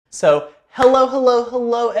So,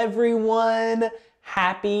 hello everyone.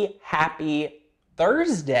 Happy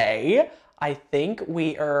Thursday. I think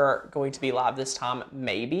we are going to be live this time.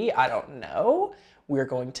 Maybe, I don't know. We're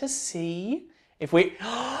going to see if we're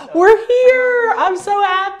here. I'm so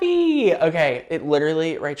happy. Okay, it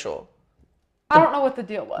literally, Rachel. I don't know what the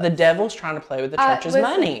deal was. The devil's trying to play with the church's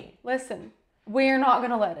money. Listen, we're not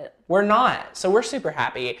going to let it. We're not. So we're super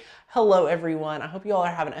happy. Hello, everyone. I hope you all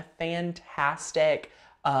are having a fantastic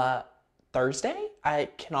Thursday. I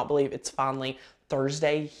cannot believe it's finally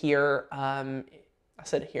Thursday here. I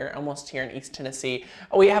said here, almost here in East Tennessee.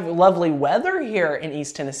 Oh, we have lovely weather here in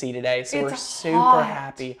East Tennessee today, so we're super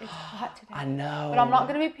happy. It's hot today. I know. But I'm not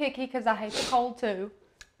going to be picky because I hate the cold too.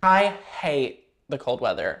 I hate the cold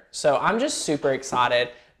weather. So I'm just super excited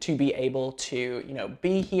to be able to,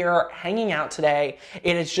 be here hanging out today.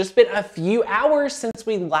 It has just been a few hours since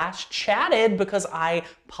we last chatted because I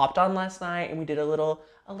popped on last night and we did a little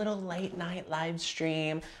late night live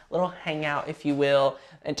stream, a little hangout, if you will,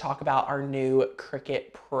 and talk about our new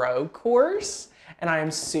Cricut Pro course. And I am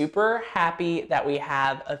super happy that we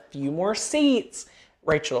have a few more seats.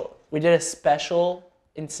 Rachel, we did a special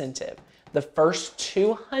incentive. The first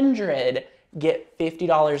 200 get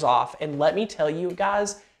 $50 off. And let me tell you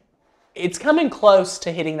guys, it's coming close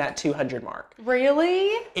to hitting that 200 mark. Really?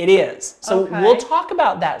 It is. So okay. We'll talk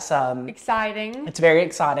about that some. Exciting. It's very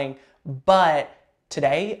exciting. But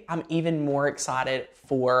today, I'm even more excited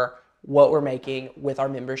for what we're making with our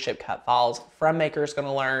membership cut files from Makers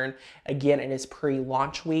Gonna Learn. Again, it is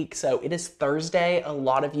pre-launch week, so it is Thursday. A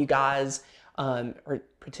lot of you guys are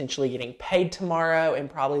potentially getting paid tomorrow and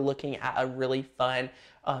probably looking at a really fun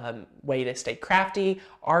way to stay crafty.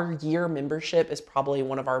 Our year membership is probably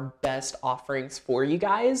one of our best offerings for you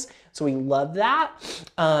guys, so we love that.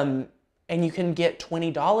 And you can get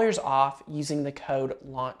 $20 off using the code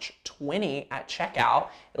LAUNCH20 at checkout.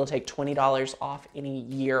 It'll take $20 off any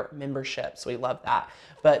year membership, so we love that.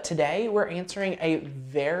 But today we're answering a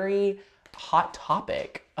very hot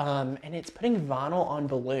topic, and it's putting vinyl on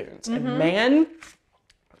balloons. Mm-hmm. And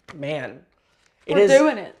man, We're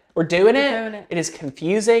doing it. We're doing it. It is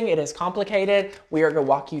confusing. It is complicated. We are going to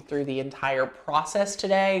walk you through the entire process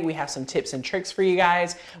today. We have some tips and tricks for you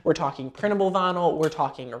guys. We're talking printable vinyl. We're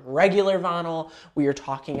talking regular vinyl. We are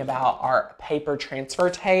talking about our paper transfer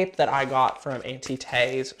tape that I got from Auntie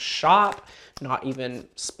Tay's shop. Not even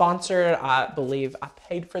sponsored. I believe I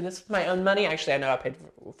paid for this with my own money. Actually, I know I paid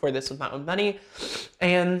for this with my own money.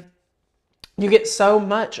 And you get so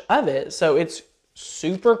much of it. So it's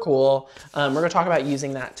super cool. We're going to talk about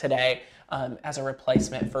using that today as a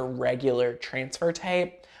replacement for regular transfer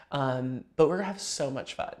tape. But we're going to have so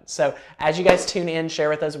much fun. So as you guys tune in, share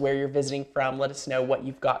with us where you're visiting from. Let us know what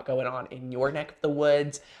you've got going on in your neck of the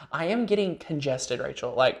woods. I am getting congested,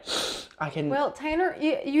 Rachel. Like, I can... Well, Tanner,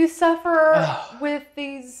 you suffer with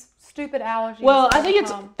these stupid allergies. Well, I think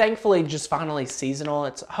it's thankfully just finally seasonal.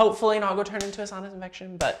 It's hopefully not going to turn into a sinus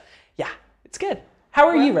infection. But yeah, it's good. How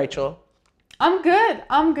are you, Rachel? I'm good.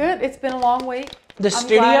 It's been a long week. The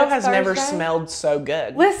studio has never smelled so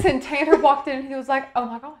good. Listen, Tanner walked in and he was like, "Oh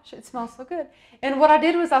my gosh, it smells so good." And what I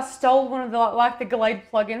did was I stole one of the Glade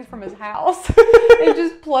plugins from his house and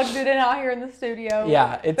just plugged it in out here in the studio.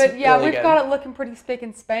 Yeah, it's really we've good. Got it looking pretty spick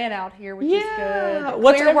and span out here, which is good.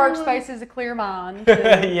 Clear workspace is a clear mind.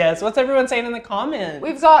 Yes. What's everyone saying in the comments?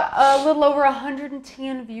 We've got a little over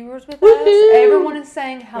 110 viewers with us. Everyone is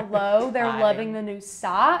saying hello. They're loving the new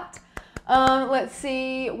site. Let's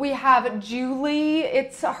see. We have Julie.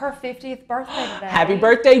 It's her 50th birthday today. Happy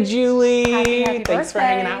birthday, Julie. Happy Thanks for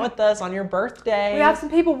hanging out with us on your birthday. We have some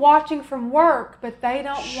people watching from work, but they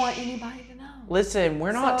don't want anybody to know. Listen,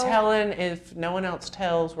 we're not telling if no one else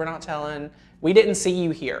tells. We're not telling. We didn't see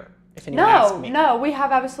you here. If anyone asks me. No, we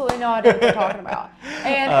have absolutely no idea what they're talking about.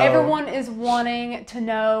 And everyone is wanting to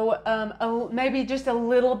know maybe just a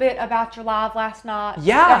little bit about your live last night.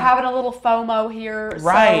 Yeah. They're having a little FOMO here.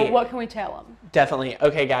 Right. So what can we tell them? Definitely.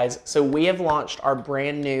 Okay, guys. So we have launched our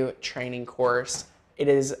brand new training course. It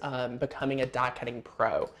is becoming a die cutting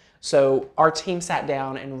pro. So our team sat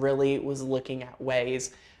down and really was looking at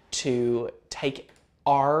ways to take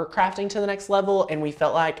our crafting to the next level, and we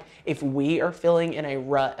felt like if we are feeling in a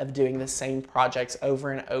rut of doing the same projects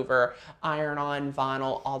over and over, iron on,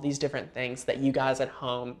 vinyl, all these different things, that you guys at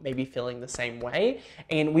home may be feeling the same way,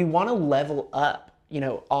 and we want to level up,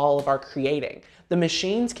 all of our creating. The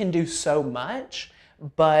machines can do so much,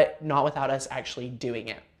 but not without us actually doing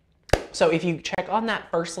it. So if you check on that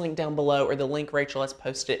first link down below, or the link Rachel has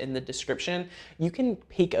posted in the description, you can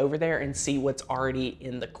peek over there and see what's already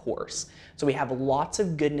in the course. So we have lots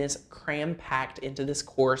of goodness cram-packed into this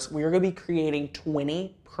course. We are going to be creating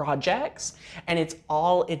 20 projects, and it's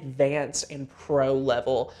all advanced and pro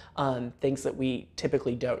level things that we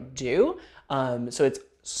typically don't do. So it's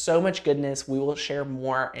so much goodness. We will share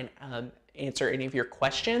more and answer any of your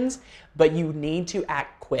questions, but you need to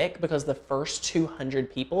act quick because the first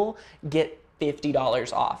 200 people get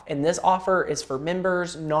 $50 off. And this offer is for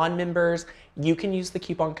members, non-members. You can use the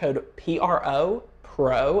coupon code PRO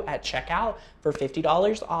at checkout for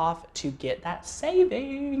 $50 off to get that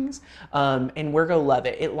savings. And we're gonna love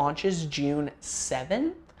it. It launches June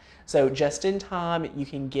 7th. So just in time, you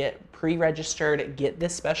can get pre-registered, get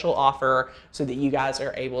this special offer so that you guys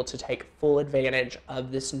are able to take full advantage of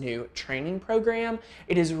this new training program.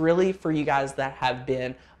 It is really for you guys that have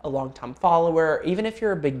been a long-time follower. Even if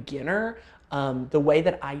you're a beginner, the way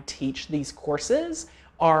that I teach these courses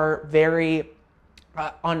are very,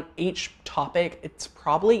 on each topic, it's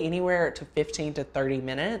probably anywhere to 15 to 30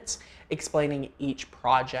 minutes explaining each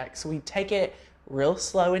project. So we take it real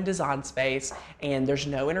slow in design space, and there's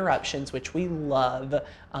no interruptions, which we love,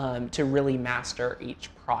 to really master each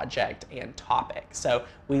project and topic. So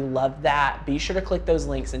we love that. Be sure to click those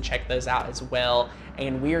links and check those out as well.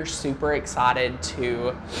 And we are super excited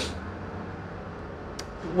to,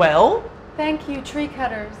 well, thank you, tree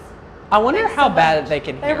cutters. I wonder how bad they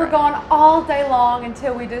can hear. They were gone all day long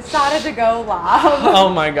until we decided to go live. Oh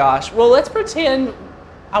my gosh. Well, let's pretend.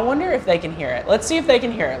 I wonder if they can hear it. Let's see if they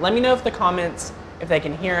can hear it. Let me know if the comments, if they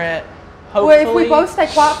can hear it. Hopefully. Well, if we both stay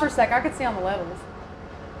quiet for a sec, I could see on the levels.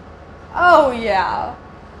 Oh, yeah.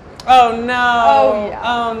 Oh, no. Oh,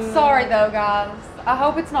 yeah. No. Sorry, though, guys. I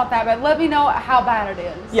hope it's not that bad. Let me know how bad it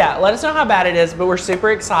is. Yeah, let us know how bad it is, but we're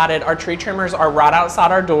super excited. Our tree trimmers are right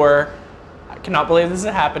outside our door. I cannot believe this is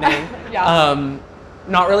happening. Yeah.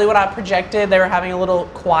 Not really what I projected. They were having a little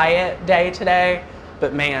quiet day today.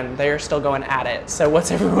 But man, they're still going at it. So what's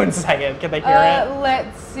everyone saying? Can they hear it?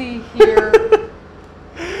 Let's see here.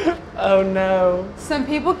 Oh no. Some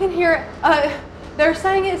people can hear it. They're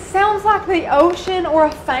saying it sounds like the ocean or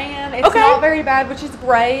a fan. It's okay. Not very bad, which is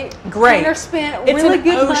great. Great. They're spent really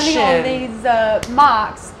good money on these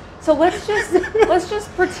mics. So let's just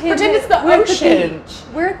pretend it's the ocean.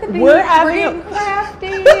 We're at the beach. We're having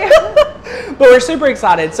crafty. But we're super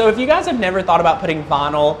excited. So if you guys have never thought about putting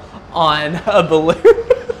vinyl on a balloon.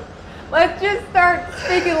 Let's just start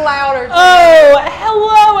speaking louder. Oh,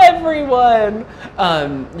 hello everyone.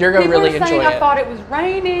 You're gonna really enjoy it. I thought it was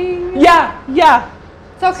raining. Yeah.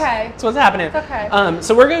 It's okay. That's what's happening. It's okay.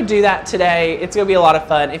 So we're gonna do that today. It's gonna be a lot of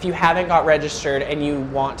fun. If you haven't got registered and you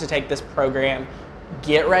want to take this program,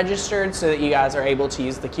 get registered so that you guys are able to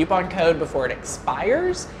use the coupon code before it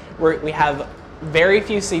expires. We have very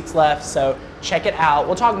few seats left, so check it out.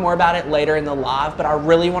 We'll talk more about it later in the live, but I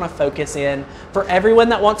really want to focus in for everyone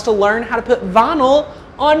that wants to learn how to put vinyl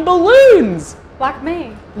on balloons. Like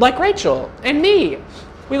me. Like Rachel and me.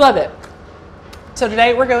 We love it. So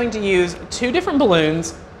today we're going to use 2 different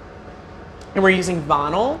balloons, and we're using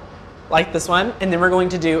vinyl like this one, and then we're going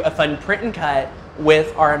to do a fun print and cut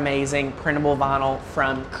with our amazing printable vinyl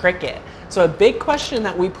from Cricut. So a big question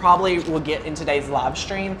that we probably will get in today's live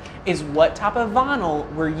stream is what type of vinyl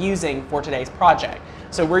we're using for today's project.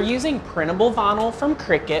 So we're using printable vinyl from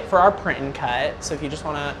Cricut for our print and cut. So if you just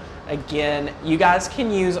wanna, again, you guys can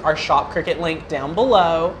use our Shop Cricut link down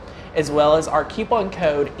below, as well as our coupon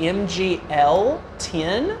code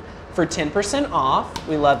MGL10 for 10% off.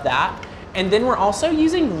 We love that. And then we're also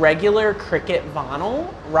using regular Cricut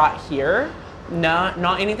vinyl right here.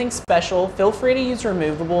 Not anything special. Feel free to use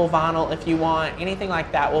removable vinyl if you want. Anything like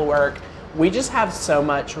that will work. We just have so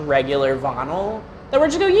much regular vinyl that we're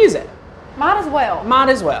just gonna use it. Might as well. Might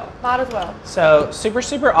as well. Might as well. So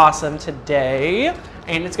super awesome today,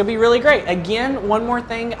 and it's gonna be really great. Again, one more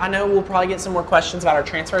thing. I know we'll probably get some more questions about our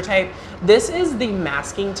transfer tape. This is the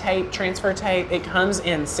masking tape transfer tape. It comes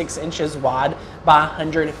in 6 inches wide by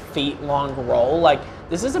 100 feet long roll. Like,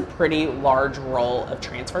 this is a pretty large roll of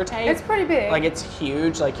transfer tape. It's pretty big. Like, it's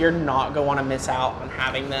huge. Like, you're not gonna wanna miss out on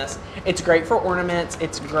having this. It's great for ornaments.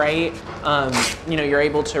 It's great, you know, you're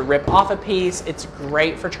able to rip off a piece. It's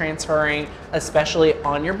great for transferring, especially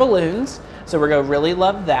on your balloons. So we're gonna really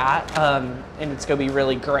love that, and it's gonna be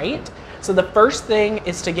really great. So the first thing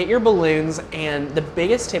is to get your balloons, and the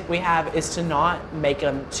biggest tip we have is to not make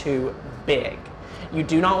them too big. You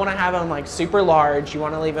do not want to have them like super large. You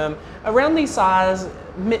want to leave them around these size,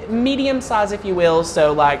 medium size if you will.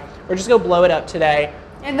 So like, we're just gonna blow it up today.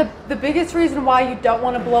 And the biggest reason why you don't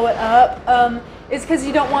want to blow it up is because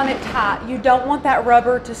you don't want it tight. You don't want that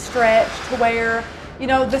rubber to stretch to where, you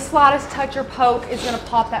know, the slightest touch or poke is going to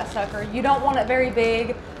pop that sucker. You don't want it very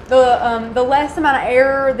big. The less amount of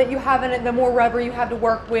air that you have in it, the more rubber you have to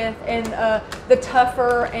work with, and the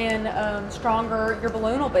tougher and stronger your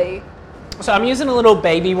balloon will be. So I'm using a little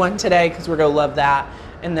baby one today because we're going to love that.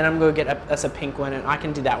 And then I'm going to get us a pink one, and I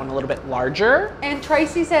can do that one a little bit larger. And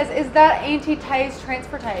Tracy says, is that Auntie Tay's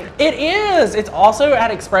transfer tape? It is. It's also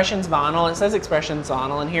at Expressions Vinyl. It says Expressions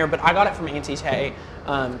Vinyl in here, but I got it from Auntie Tay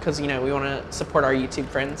because, you know, we want to support our YouTube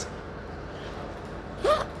friends.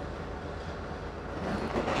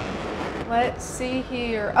 Let's see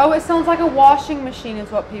here. Oh, it sounds like a washing machine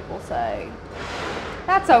is what people say.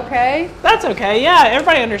 That's okay. That's okay. Yeah,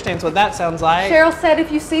 everybody understands what that sounds like. Cheryl said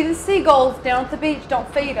if you see the seagulls down at the beach,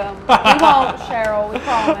 don't feed them. We won't, Cheryl. We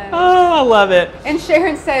promise. Oh, I love it. And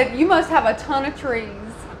Sharon said, you must have a ton of trees.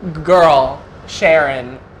 Girl,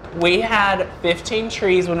 Sharon, we had 15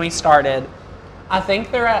 trees when we started. I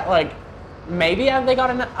think they're at like, maybe have they got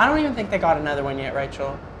another? I don't even think they got another one yet,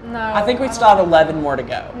 Rachel. No. I think we still have 11 more to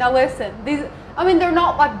go. Now listen, these, I mean, they're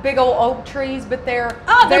not like big old oak trees, but they're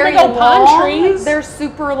they're very big old long. pine trees. They're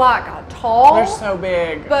super like tall. They're so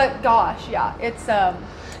big. But gosh, yeah, it's a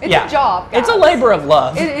job, guys. It's a labor of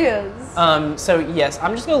love. It is. So yes,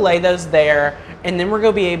 I'm just gonna lay those there, and then we're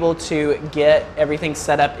gonna be able to get everything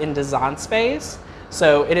set up in Design Space.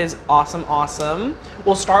 So it is awesome, awesome.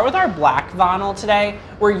 We'll start with our black vinyl today.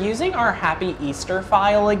 We're using our Happy Easter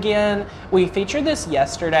file again. We featured this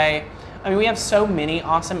yesterday. I mean, we have so many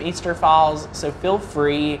awesome Easter files, so feel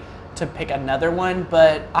free to pick another one,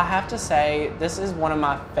 but I have to say, this is one of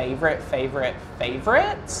my favorites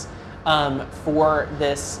for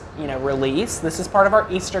this, you know, release. This is part of our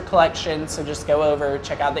Easter collection, so just go over,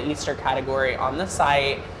 check out the Easter category on the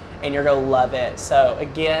site, and you're gonna love it. So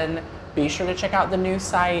again, be sure to check out the new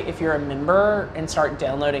site if you're a member and start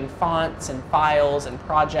downloading fonts and files and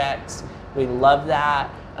projects. We love that.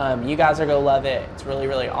 You guys are gonna love it. It's really,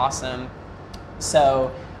 really awesome.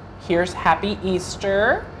 So here's Happy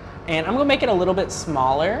Easter, and I'm gonna make it a little bit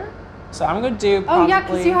smaller. So I'm gonna do probably, oh yeah,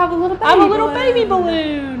 because you have a little baby I have a little baby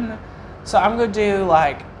balloon. So I'm gonna do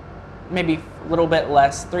like maybe a little bit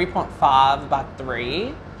less, 3.5 by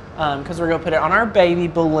 3. Because we're gonna put it on our baby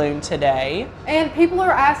balloon today. And people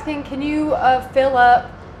are asking, can you fill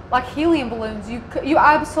up like helium balloons? You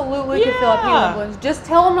absolutely can fill up helium balloons. Just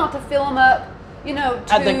tell them not to fill them up, you know,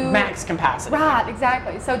 at the max capacity. Right,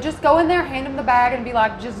 exactly. So just go in there, hand them the bag, and be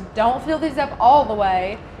like, just don't fill these up all the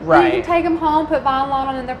way. Right. Then you can take them home, put vinyl on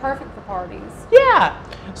them, and they're perfect for parties. Yeah.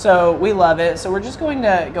 So we love it. So we're just going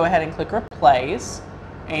to go ahead and click replace.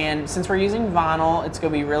 And since we're using vinyl, it's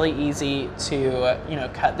going to be really easy to, you know,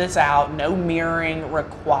 cut this out. No mirroring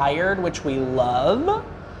required, which we love.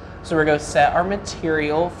 So we're going to set our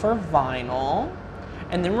material for vinyl.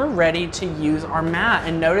 And then we're ready to use our mat.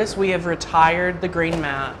 And notice we have retired the green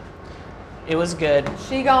mat. It was good.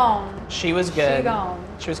 She gone. She was good. She gone.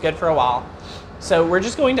 She was good for a while. So we're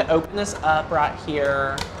just going to open this up right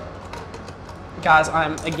here. Guys,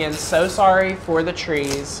 I'm again so sorry for the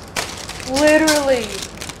trees. Literally.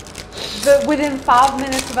 Within 5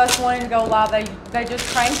 minutes of us wanting to go live, they just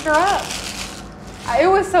cranked her up. It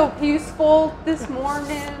was so peaceful this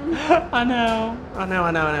morning. I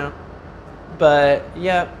know. But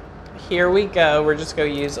yep, here we go. We're just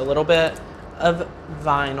going to use a little bit of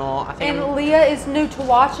vinyl. I think. And Leah is new to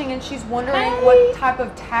watching, and she's wondering what type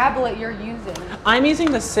of tablet you're using. I'm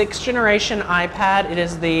using the 6th generation iPad. It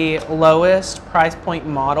is the lowest price point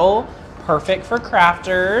model, perfect for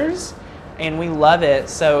crafters. And we love it.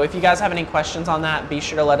 So if you guys have any questions on that, be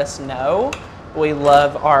sure to let us know. We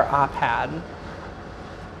love our iPad.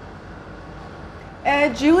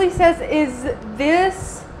 Julie says, is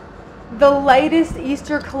this the latest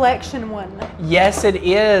Easter collection one? Yes, it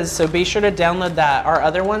is. So be sure to download that. Our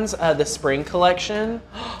other ones, the spring collection,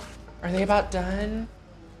 are they about done?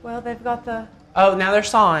 Well, they've got the... Oh, now they're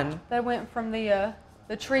sawing. They went from the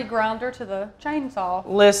tree grinder to the chainsaw.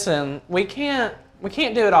 Listen, we can't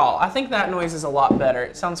do it all. I think that noise is a lot better.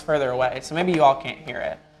 It sounds further away, so maybe you all can't hear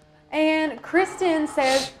it. And Kristen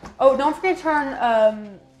says, oh, don't forget to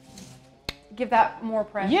turn, give that more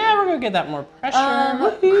pressure. Yeah, we're gonna give that more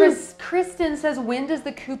pressure. Kristen says, when does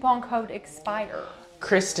the coupon code expire?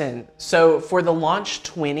 Kristen, so for the launch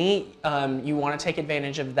 20, you want to take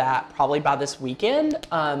advantage of that probably by this weekend.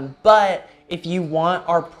 But if you want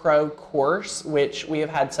our pro course, which we have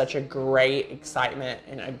had such a great excitement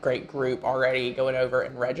and a great group already going over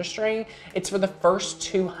and registering, it's for the first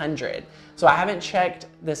 200. So I haven't checked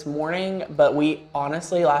this morning, but we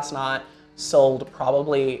honestly last night sold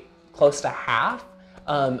probably close to half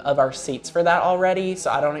of our seats for that already.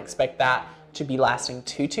 So I don't expect that to be lasting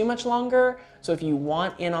too much longer. So if you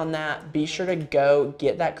want in on that, be sure to go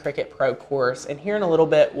get that Cricut Pro course. And here in a little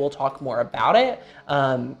bit, we'll talk more about it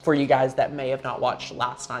for you guys that may have not watched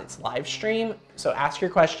last night's live stream. So ask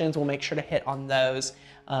your questions. We'll make sure to hit on those.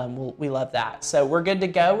 We love that. So we're good to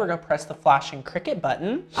go. We're going to press the flashing Cricut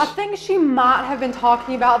button. I think she might have been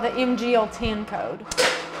talking about the MGL10 code.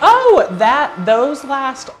 Oh, those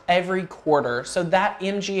last every quarter. So that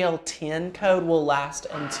MGL10 code will last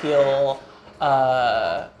until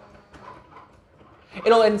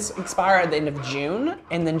it'll expire at the end of June,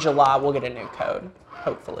 and then July we'll get a new code,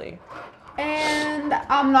 hopefully. And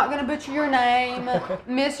I'm not going to butcher your name.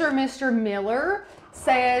 Miss or Mr. Miller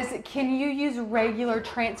says, can you use regular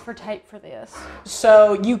transfer tape for this?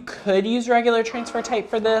 So you could use regular transfer tape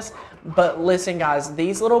for this, but listen guys,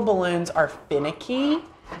 these little balloons are finicky,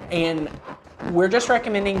 and we're just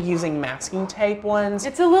recommending using masking tape ones.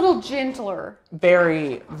 It's a little gentler.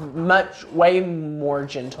 Very much, way more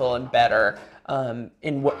gentle and better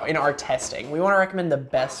in our testing. We want to recommend the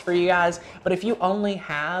best for you guys, but if you only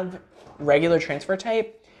have regular transfer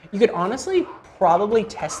tape, you could honestly probably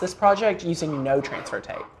test this project using no transfer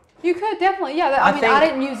tape. You could definitely, yeah. I mean, I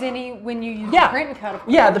didn't use any when you used the print and cut. Of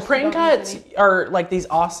course, yeah, the print and cuts are like these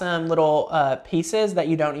awesome little pieces that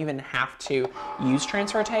you don't even have to use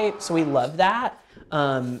transfer tape. So we love that.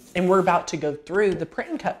 And we're about to go through the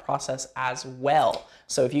print and cut process as well.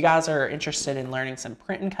 So if you guys are interested in learning some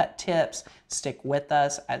print and cut tips, stick with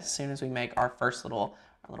us. As soon as we make our first little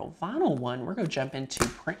vinyl one, we're going to jump into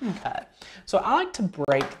print and cut. So I like to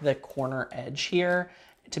break the corner edge here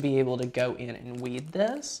to be able to go in and weed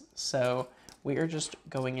this. So we are just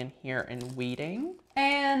going in here and weeding.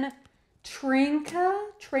 And Trinka,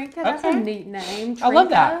 that's a neat name. Trinka. I love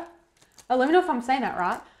that. Let me know if I'm saying that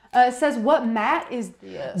right. It says, what mat is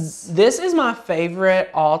this? This is my favorite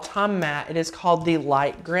all-time mat. It is called the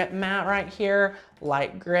Light Grip mat right here.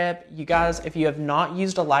 Light Grip. You guys, if you have not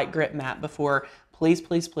used a Light Grip mat before,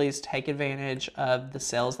 please take advantage of the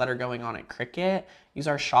sales that are going on at Cricut. Use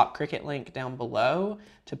our Shop Cricut link down below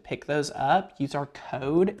to pick those up. Use our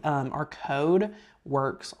code. Our code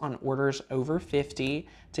works on orders over 50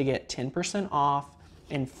 to get 10% off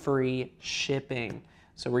and free shipping.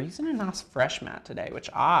 So we're using a nice fresh mat today, which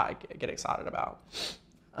I get excited about.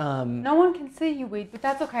 No one can see you weed, but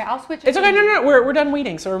that's okay. I'll switch it. It's okay. No. We're done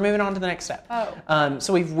weeding, so we're moving on to the next step. Oh.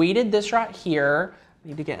 So we've weeded this right here.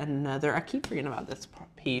 Need to get another. I keep forgetting about this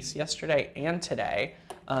piece yesterday and today.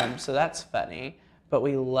 So that's funny, but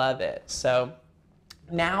we love it. So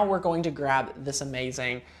now we're going to grab this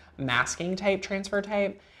amazing masking tape, transfer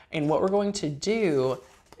tape, and what we're going to do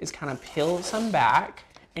is kind of peel some back.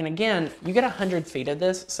 And again, you get 100 feet of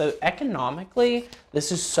this, so economically,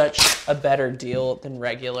 this is such a better deal than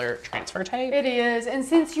regular transfer tape. It is, and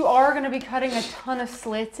since you are going to be cutting a ton of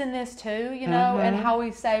slits in this too, you know, and how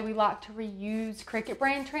we say we like to reuse Cricut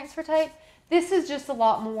brand transfer tape, this is just a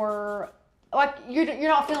lot more, like, you're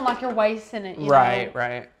not feeling like you're wasting it, you know?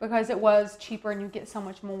 Right. Because it was cheaper and you get so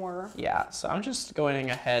much more. Yeah, so I'm just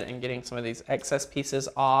going ahead and getting some of these excess pieces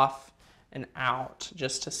off and out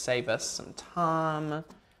just to save us some time.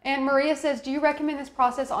 And Maria says, do you recommend this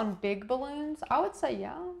process on big balloons? I would say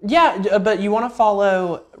yeah. Yeah, but you want to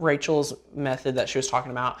follow Rachel's method that she was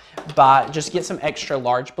talking about by just get some extra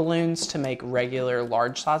large balloons to make regular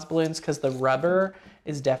large size balloons, because the rubber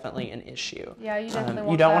is definitely an issue. Yeah, you definitely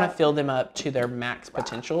want You don't want to fill them up to their max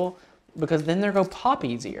potential, because then they'll go pop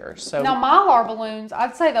easier. So now Mylar balloons,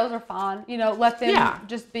 I'd say those are fine. You know, let them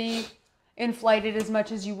just be inflated as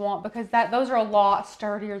much as you want, because those are a lot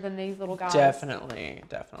sturdier than these little guys. Definitely.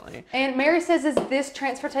 And Mary says, is this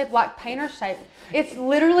transfer tape like painter's tape? It's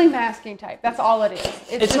literally masking tape. That's all it is.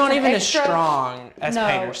 It's not even as strong as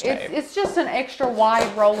painter's tape. It's just an extra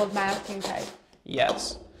wide roll of masking tape.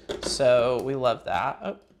 Yes. So we love that.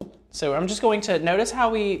 Oh. So I'm just going to notice how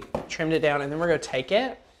we trimmed it down, and then we're going to take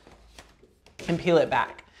it and peel it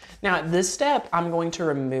back. Now at this step, I'm going to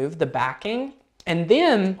remove the backing, and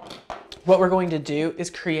then what we're going to do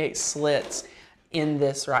is create slits in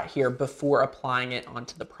this right here before applying it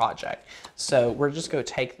onto the project. So we're just going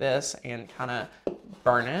to take this and kind of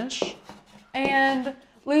burnish. And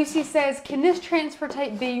Lucy says, can this transfer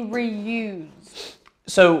tape be reused?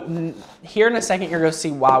 So here in a second, you're going to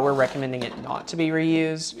see why we're recommending it not to be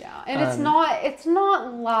reused. Yeah, and it's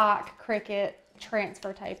not like Cricut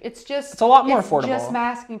transfer tape. It's a lot more affordable. It's just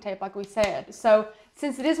masking tape, like we said. So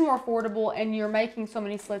since it is more affordable and you're making so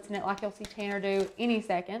many slits in it, like you'll see Tanner do any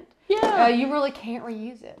second, you really can't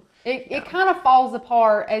reuse it. It kind of falls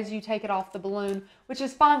apart as you take it off the balloon, which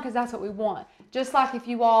is fine because that's what we want. Just like if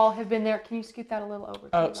you all have been there, can you scoot that a little over?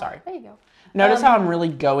 Oh, sorry. There you go. Notice how I'm really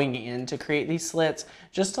going in to create these slits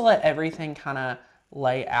just to let everything kind of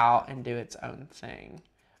lay out and do its own thing.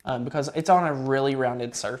 Because it's on a really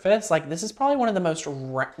rounded surface. Like this is probably one of the most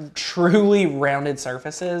truly rounded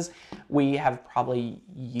surfaces we have probably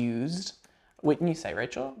used. Wouldn't you say,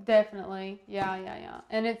 Rachel? Definitely. Yeah.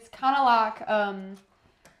 And it's kind of like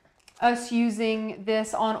us using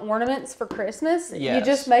this on ornaments for Christmas. Yes. You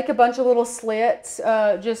just make a bunch of little slits,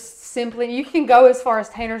 just simply. You can go as far as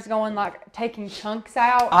Tanner's going, like taking chunks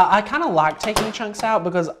out. I kind of like taking chunks out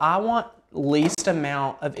because I want least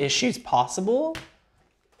amount of issues possible.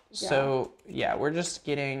 So yeah, we're just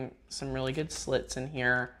getting some really good slits in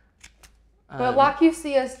here. But like you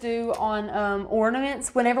see us do on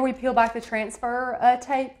ornaments, whenever we peel back the transfer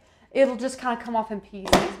tape, it'll just kind of come off in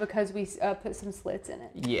pieces because we put some slits in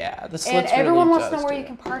it. Yeah, the slits and everyone really wants to know where do you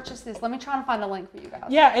can purchase this. Let me try and find a link for you guys.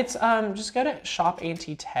 Yeah, it's just go to Shop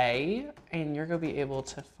Auntie Tay, and you're gonna be able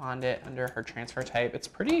to find it under her transfer tape. It's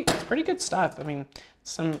pretty good stuff. I mean,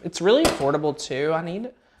 it's really affordable too. I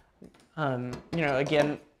need,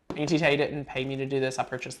 again, Auntie Tay didn't pay me to do this. I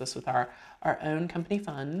purchased this with our own company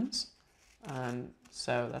funds.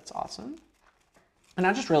 So that's awesome. And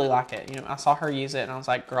I just really like it. I saw her use it and I was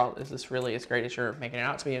like, girl, is this really as great as you're making it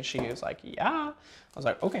out to be? And she was like, yeah. I was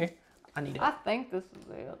like, okay, I need it. I think this is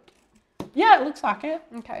it. Yeah, it looks like it.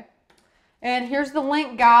 Okay. And here's the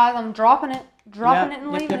link, guys. I'm dropping it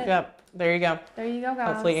and leaving it. Yep. There you go. There you go,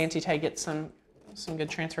 guys. Hopefully Auntie Tay gets some good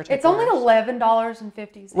transfer tape. It's only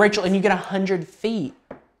 $11.50. Rachel, and you get 100 feet.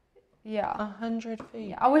 Yeah. 100 feet.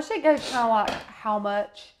 Yeah. I wish it gave kind of like how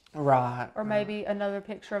much. Right. Or maybe another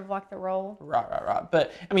picture of like the roll. Right.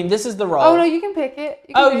 But I mean, this is the roll. Oh no, you can pick it.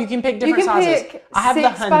 You can pick different sizes. Pick I have the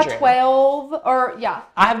 100. 6 by 12, or yeah.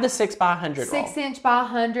 I have the 6 by 100 roll. 6 inch by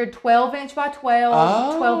 100, 12 inch by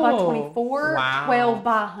 12, 12 by 24, wow. 12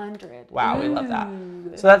 by 100. Wow, we love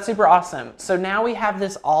that. So that's super awesome. So now we have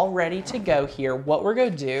this all ready to go here. What we're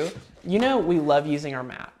going to do, we love using our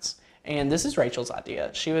mats. And this is Rachel's idea.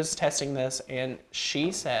 She was testing this and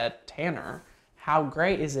she said, Tanner, how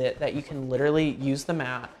great is it that you can literally use the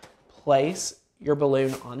mat, place your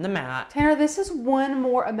balloon on the mat. Tanner, this is one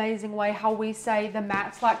more amazing way how we say the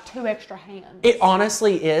mat's like 2 extra hands. It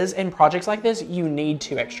honestly is. In projects like this, you need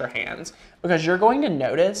 2 extra hands because you're going to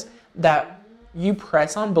notice that you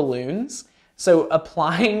press on balloons. So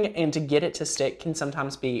applying and to get it to stick can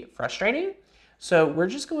sometimes be frustrating. So we're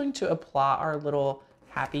just going to apply our little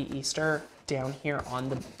Happy Easter down here on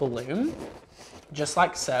the balloon, just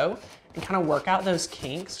like so, and kind of work out those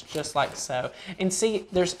kinks just like so. And see,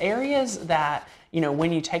 there's areas that,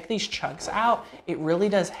 when you take these chunks out, it really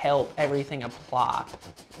does help everything apply.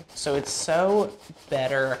 So it's so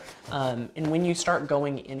better. And when you start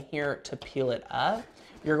going in here to peel it up,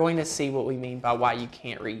 you're going to see what we mean by why you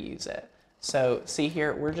can't reuse it. So see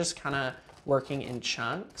here, we're just kind of working in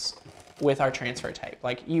chunks with our transfer tape.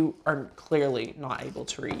 Like, you are clearly not able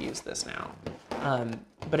to reuse this now.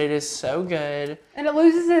 But it is so good. And it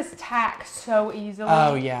loses its tack so easily.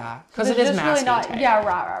 Oh yeah, because it is masking tape. Yeah,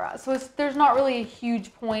 right. So there's not really a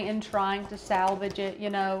huge point in trying to salvage it,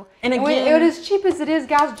 And again, as cheap as it is,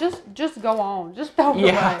 guys, just go on. Just throw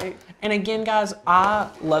it away. And again, guys,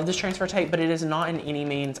 I love this transfer tape, but it is not in any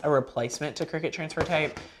means a replacement to Cricut transfer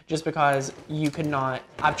tape, just because you could not,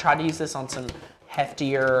 I've tried to use this on some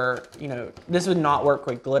heftier, this would not work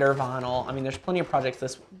with glitter vinyl. I mean, there's plenty of projects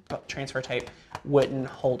this transfer tape wouldn't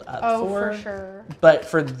hold up for. Oh, for sure. But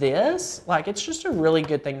for this, it's just a really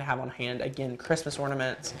good thing to have on hand. Again, Christmas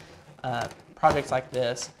ornaments, projects like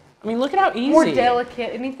this. I mean, look at how easy. More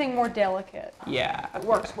delicate, anything more delicate. Yeah. It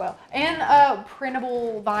works well. And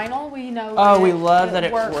printable vinyl, we know. Oh, we love that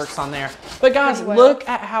it works on there. But guys, look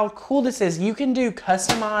at how cool this is. You can do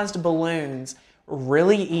customized balloons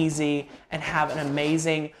really easy and have an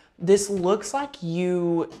amazing, this looks like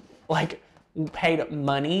you paid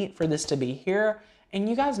money for this to be here. And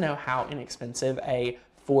you guys know how inexpensive a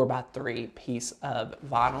 4x3 piece of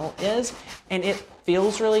vinyl is. And it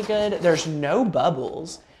feels really good. There's no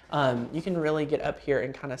bubbles. You can really get up here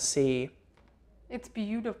and kind of see. It's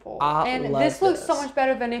beautiful. And this looks so much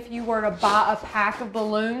better than if you were to buy a pack of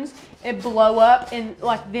balloons, it blow up and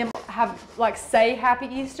them have say Happy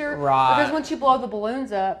Easter. Right. Because once you blow the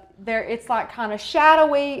balloons up, it's kind of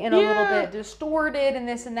shadowy and a little bit distorted and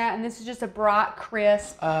this and that. And this is just a bright,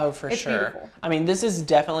 crisp. Oh, for sure. Beautiful. I mean, this is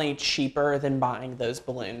definitely cheaper than buying those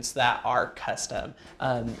balloons that are custom,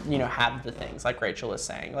 have the things like Rachel was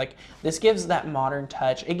saying. This gives that modern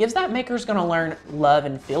touch. It gives that maker's gonna learn love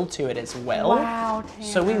and feel to it as well. Wow, Tanner.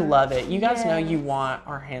 So we love it. You guys know you want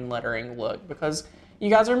our hand lettering look because you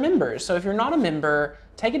guys are members. So if you're not a member,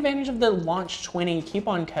 take advantage of the Launch 20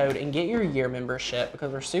 coupon code and get your year membership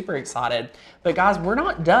because we're super excited. But guys, we're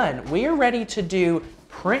not done. We are ready to do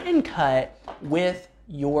print and cut with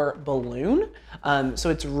your balloon. So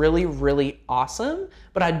it's really, really awesome.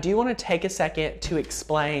 But I do want to take a second to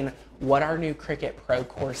explain what our new Cricut Pro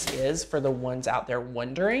course is for the ones out there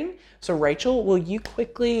wondering. So Rachel, will you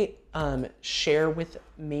quickly share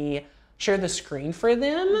the screen for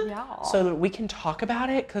them so that we can talk about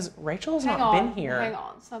it? Because Rachel's not been here. Hang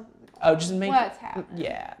on. Just make What's happening?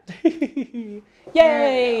 Yeah.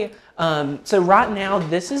 Yay! So right now,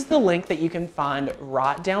 this is the link that you can find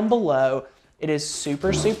right down below. It is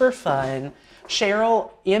super, super fun.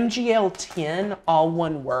 Cheryl, MGL10, all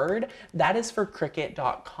one word, that is for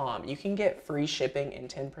Cricut.com. You can get free shipping and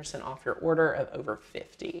 10% off your order of over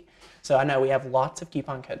 50. So I know we have lots of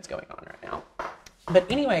coupon codes going on right now. But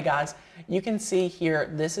anyway, guys, you can see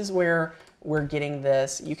here, this is where we're getting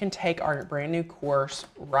this. You can take our brand new course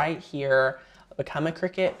right here, become a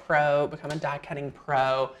Cricut Pro, become a die cutting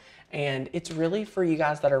pro, and it's really for you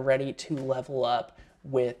guys that are ready to level up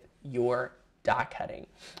with your die cutting.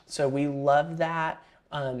 So we love that.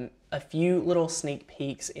 A few little sneak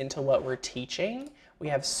peeks into what we're teaching. We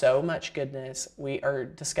have so much goodness. We are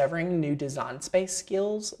discovering new design space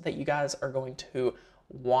skills that you guys are going to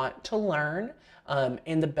want to learn.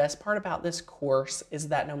 And the best part about this course is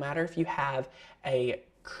that no matter if you have a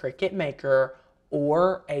Cricut Maker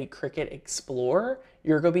or a Cricut Explorer,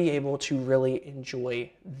 you're going to be able to really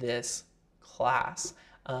enjoy this class.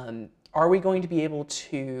 Are we going to be able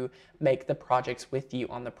to make the projects with you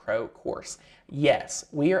on the Pro course? Yes,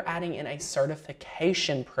 we are adding in a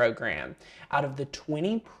certification program. Out of the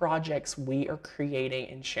 20 projects we are creating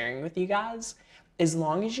and sharing with you guys, as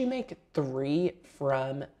long as you make 3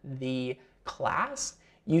 from the class,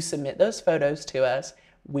 you submit those photos to us,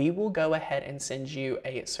 we will go ahead and send you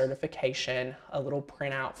a certification, a little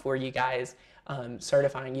printout for you guys,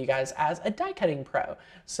 certifying you guys as a die cutting pro.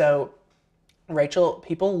 So Rachel,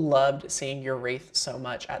 people loved seeing your wreath so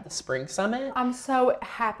much at the Spring Summit. I'm so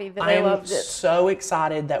happy that they loved it. I'm so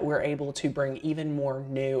excited that we're able to bring even more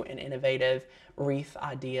new and innovative wreath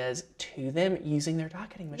ideas to them using their die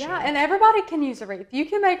cutting machine. Yeah, and everybody can use a wreath. You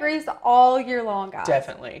can make wreaths all year long, guys.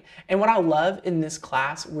 Definitely. And what I love in this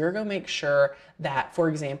class, we're going to make sure that, for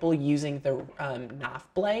example, using the knife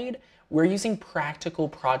blade, we're using practical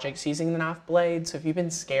projects using the knife blade. So if you've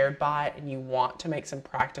been scared by it and you want to make some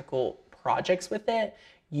practical projects with it,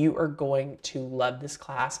 you are going to love this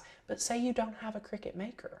class. But say you don't have a Cricut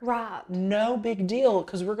Maker. Right. No big deal,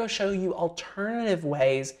 because we're going to show you alternative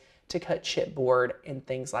ways to cut chipboard and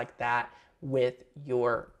things like that with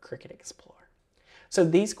your Cricut Explorer. So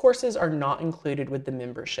these courses are not included with the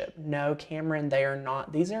membership. No, Cameron, they are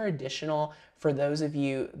not. These are additional for those of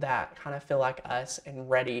you that kind of feel like us and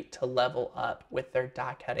ready to level up with their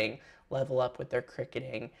die cutting, level up with their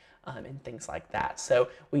Cricketing, and things like that. So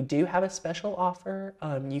we do have a special offer.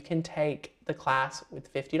 You can take the class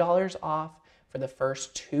with $50 off for the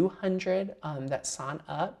first 200 that sign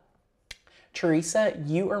up. Teresa,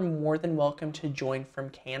 you are more than welcome to join from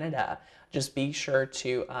Canada. Just be sure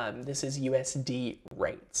to, this is USD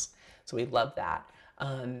rates. So we love that.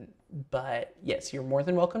 But yes, you're more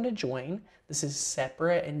than welcome to join. This is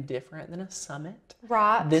separate and different than a summit.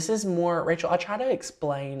 Right. This is more, Rachel, I try to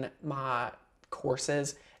explain my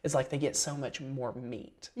courses is like they get so much more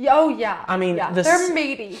meat. Oh yeah. I mean, yeah. They're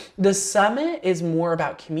meaty. The summit is more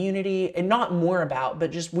about community, and not more about, but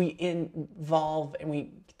just we involve and we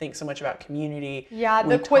think so much about community. Yeah,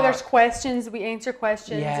 there's questions, we answer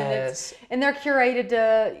questions, yes. and they're curated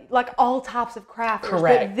to like all types of crafters.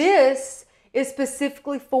 Correct. But this is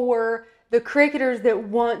specifically for the cricketers that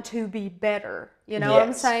want to be better. You know what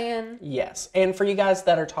I'm saying? Yes. And for you guys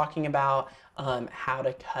that are talking about how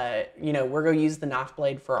to cut, you know, we're going to use the knife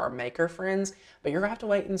blade for our maker friends, but you're going to have to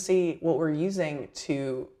wait and see what we're using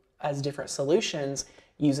as different solutions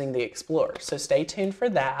using the Explorer. So stay tuned for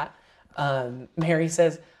that. Mary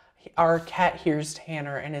says, our cat hears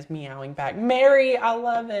Tanner and is meowing back. Mary, I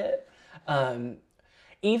love it.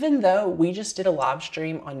 Even though we just did a live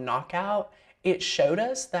stream on Knockout, it showed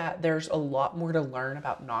us that there's a lot more to learn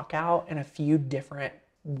about Knockout and a few different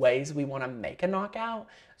ways we want to make a Knockout.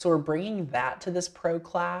 So we're bringing that to this pro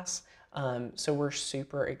class. So we're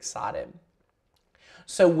super excited.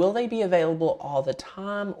 So will they be available all the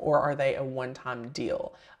time, or are they a one-time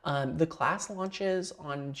deal? The class launches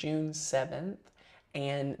on June 7th,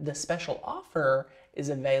 and the special offer is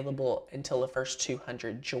available until the first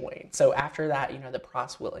 200 join. So after that, you know, the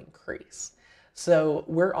price will increase. So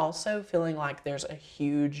we're also feeling like there's a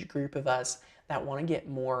huge group of us that want to get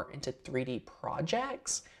more into 3D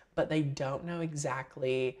projects, but they don't know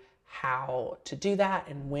exactly how to do that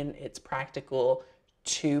and when it's practical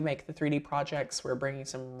to make the 3D projects. We're bringing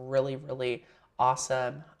some really, really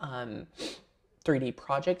awesome 3D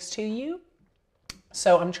projects to you.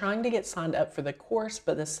 So I'm trying to get signed up for the course,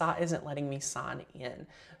 but the site isn't letting me sign in.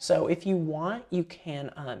 So if you want, you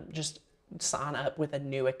can just sign up with a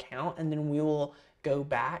new account, and then we will go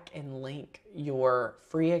back and link your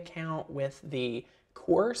free account with the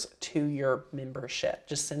course to your membership.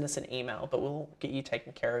 Just send us an email, but we'll get you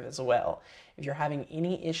taken care of as well. If you're having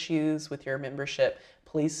any issues with your membership,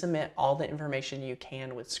 please submit all the information you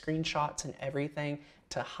can with screenshots and everything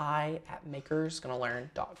to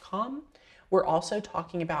hi@makersgonnalearn.com. We're also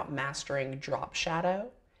talking about mastering drop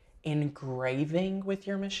shadow, engraving with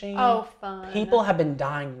your machine. Oh, fun. People have been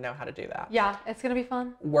dying to know how to do that. Yeah, it's going to be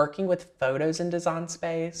fun. Working with photos in Design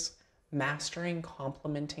Space, mastering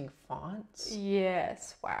complementing fonts.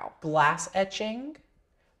 Yes, wow. Glass etching,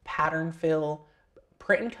 pattern fill,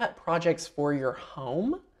 print and cut projects for your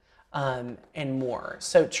home, and more.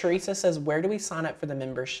 So Teresa says, where do we sign up for the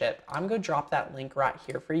membership? I'm going to drop that link right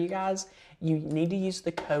here for you guys. You need to use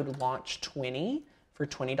the code LAUNCH20 for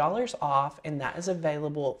 $20 off, and that is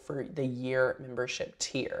available for the year membership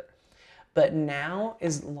tier. But now,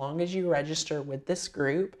 as long as you register with this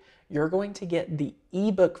group, you're going to get the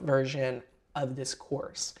ebook version of this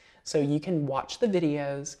course. So you can watch the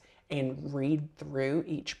videos and read through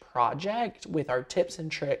each project with our tips and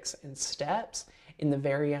tricks and steps in the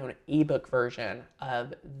very own ebook version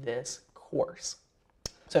of this course.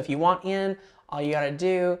 So if you want in, all you got to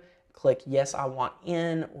do, click yes, I want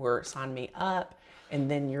in, or sign me up, and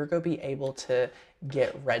then you're going to be able to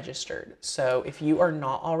get registered. So if you are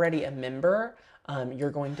not already a member,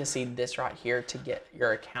 you're going to see this right here to get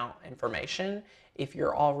your account information. If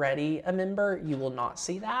you're already a member, you will not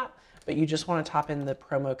see that, but you just want to type in the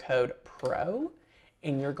promo code PRO,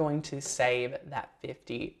 and you're going to save that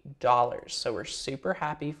 $50. So we're super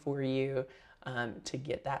happy for you to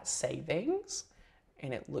get that savings.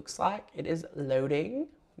 And it looks like it is loading.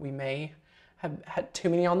 We may have had too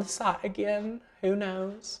many on the site again. Who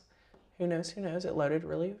knows? Who knows? Who knows? It loaded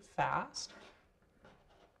really fast.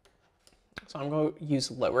 So I'm going to use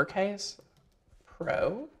lowercase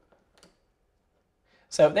pro.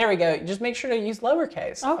 So there we go. Just make sure to use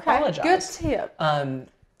lowercase. Okay, Apologize. good tip.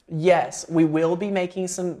 Yes, we will be making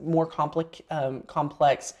some more complex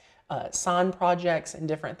sign projects and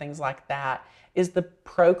different things like that. Is the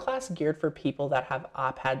Pro class geared for people that have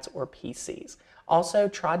iPads or PCs? Also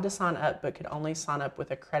tried to sign up, but could only sign up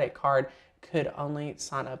with a credit card, could only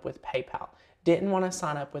sign up with PayPal. Didn't want to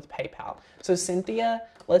sign up with PayPal. So Cynthia,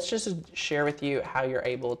 let's just share with you how you're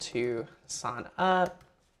able to sign up.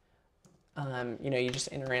 You just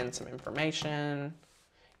enter in some information.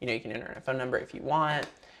 You can enter in a phone number if you want.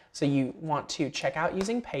 So you want to check out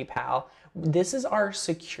using PayPal. This is our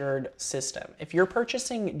secured system. If you're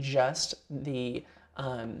purchasing just the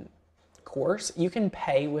course, you can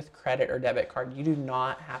pay with credit or debit card. You do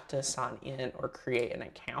not have to sign in or create an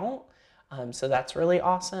account. So that's really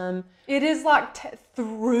awesome. It is like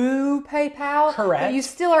through PayPal. Correct. But you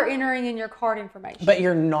still are entering in your card information. But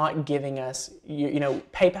you're not giving us,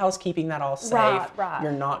 PayPal's keeping that all safe. Right.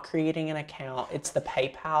 You're not creating an account. It's the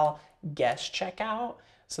PayPal guest checkout.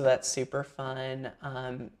 So that's super fun.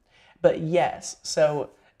 But yes,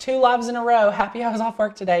 so 2 lives in a row. Happy I was off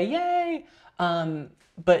work today. Yay.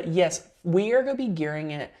 But yes, we are going to be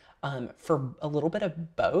gearing it for a little bit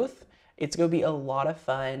of both. It's going to be a lot of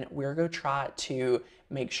fun. We're going to try to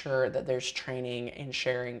make sure that there's training and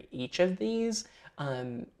sharing each of these,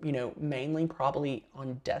 mainly probably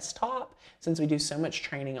on desktop, since we do so much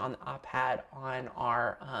training on the iPad on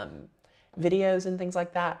our videos and things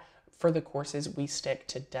like that. For the courses, we stick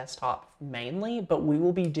to desktop mainly, but we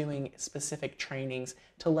will be doing specific trainings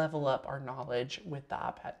to level up our knowledge with the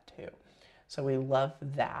iPad too. So we love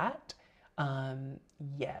that.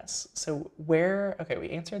 Yes. So okay, we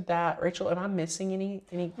answered that. Rachel, am I missing any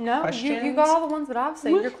No, questions? you got all the ones that I've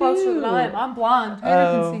seen. You're closer than I am. I'm blind.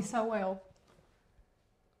 Taylor can see so well.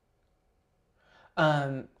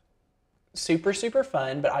 Super, super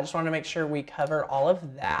fun, but I just want to make sure we cover all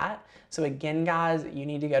of that. So again, guys, you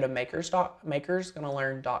need to go to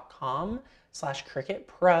makersgonnalearn.com/Cricut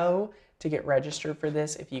Pro to get registered for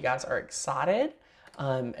this if you guys are excited.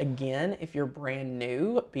 Again, if you're brand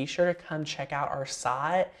new, be sure to come check out our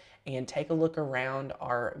site and take a look around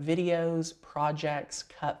our videos, projects,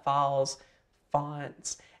 cut files,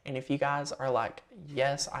 fonts. And if you guys are like,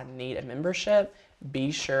 yes, I need a membership,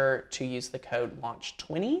 be sure to use the code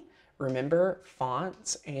LAUNCH20. Remember,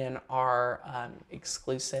 fonts and our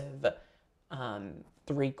exclusive 3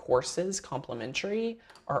 3 courses complimentary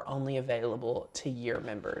are only available to year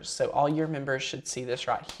members. So all year members should see this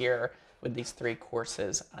right here with these 3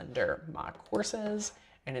 courses under my courses.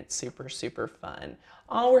 And it's super, super fun.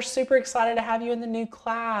 Oh, we're super excited to have you in the new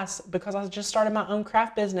class because I just started my own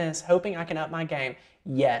craft business, hoping I can up my game.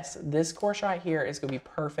 Yes, this course right here is gonna be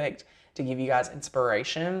perfect to give you guys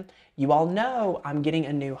inspiration. You all know I'm getting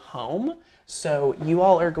a new home, so you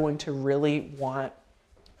all are going to really want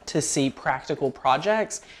to see practical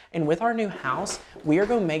projects. And with our new house, we are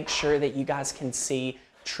going to make sure that you guys can see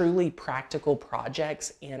truly practical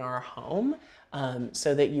projects in our home,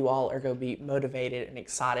 so that you all are going to be motivated and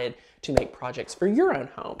excited to make projects for your own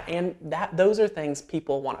home. And those are things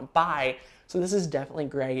people want to buy. So this is definitely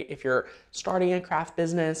great if you're starting a craft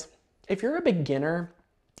business. If you're a beginner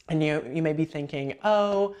and you may be thinking,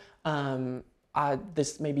 oh,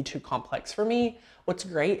 this may be too complex for me. What's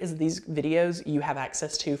great is these videos you have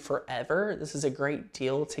access to forever. This is a great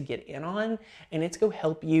deal to get in on, and it's going to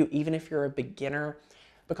help you even if you're a beginner,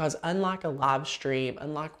 because unlike a live stream,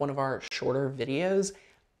 unlike one of our shorter videos,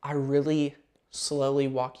 I really slowly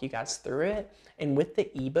walk you guys through it. And with the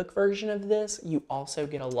ebook version of this, you also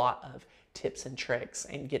get a lot of tips and tricks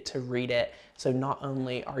and get to read it. So not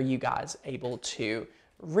only are you guys able to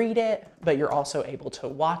read it, but you're also able to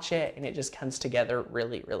watch it, and it just comes together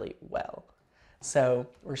really, really well. So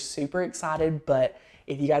we're super excited, but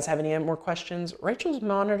if you guys have any more questions, Rachel's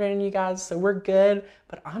monitoring you guys, so we're good,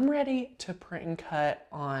 but I'm ready to print and cut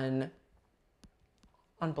on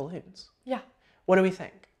balloons. Yeah. What do we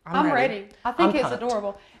think? I'm ready. I think it's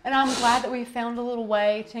adorable. And I'm glad that we found a little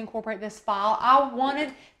way to incorporate this file.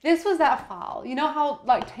 This was that file. You know how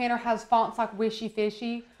like Tanner has fonts like Wishy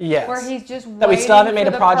Fishy? Yes. Where he's just waiting that we still haven't made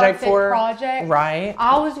for a project the for. project. Right.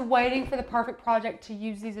 I was waiting for the perfect project to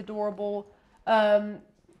use these adorable print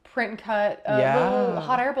and cut little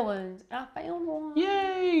hot air balloons. And I found one.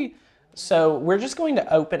 Yay! So we're just going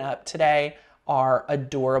to open up today our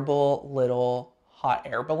adorable little hot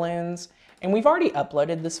air balloons. And we've already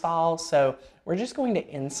uploaded this file, so we're just going to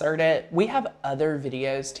insert it. We have other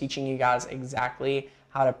videos teaching you guys exactly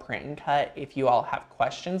how to print and cut if you all have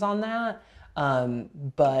questions on that.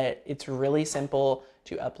 But it's really simple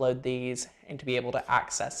to upload these and to be able to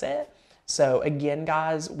access it. So again,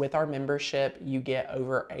 guys, with our membership, you get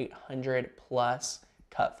over 800 plus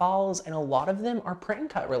cut files, and a lot of them are print and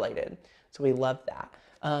cut related. So we love that.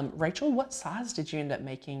 Rachel, what size did you end up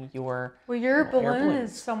making your your balloon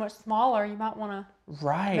is so much smaller. You might want to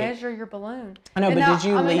right measure your balloon. I know, but did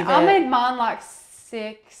you leave it? I made mine like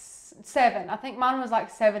 7. I think mine was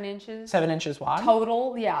like 7 inches. 7 inches wide?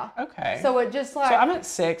 Total, yeah. Okay. So it just like... So I'm at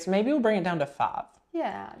 6. Maybe we'll bring it down to 5.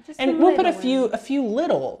 Yeah. Just and we'll put a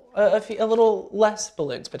little less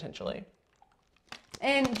balloons potentially.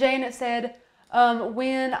 And Janet said,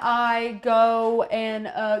 when I go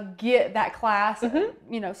and get that class,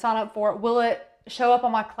 sign up for it, will it show up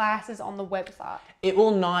on my classes on the website? It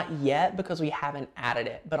will not yet because we haven't added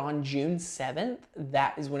it, but on June 7th,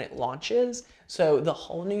 that is when it launches. So the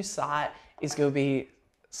whole new site is going to be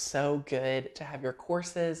so good to have your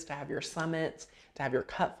courses, to have your summits, to have your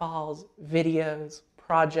cut files, videos,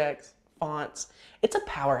 projects, fonts. It's a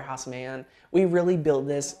powerhouse, man. We really built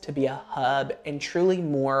this to be a hub and truly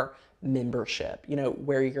more membership,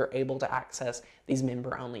 where you're able to access these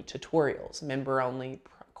member-only tutorials, member-only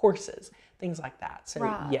courses, things like that. So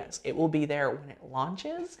yes, it will be there when it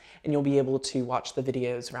launches, and you'll be able to watch the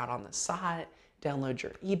videos right on the site, download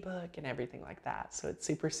your ebook and everything like that. So it's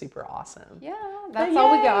super, super awesome. Yeah, that's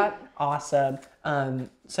all we got. Awesome.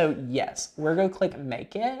 So yes, we're going to click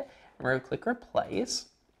make it, and we're going to click replace.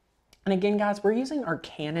 And again, guys, we're using our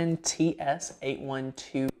Canon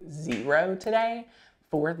TS8120 today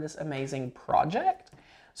for this amazing project.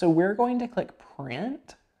 So we're going to click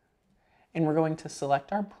print, and we're going to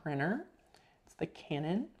select our printer. It's the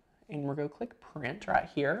Canon, and we're going to click print right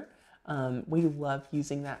here. We love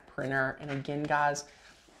using that printer. And again, guys,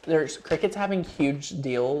 Cricut's having huge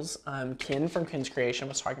deals. Ken from Ken's Creation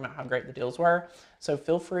was talking about how great the deals were. So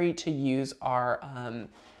feel free to use our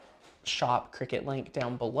shop Cricut link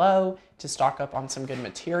down below to stock up on some good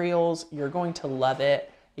materials. You're going to love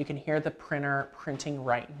it. You can hear the printer printing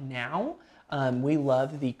right now. We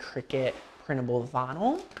love the Cricut printable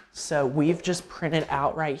vinyl. So we've just printed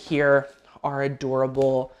out right here our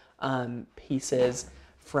adorable pieces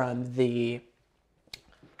from the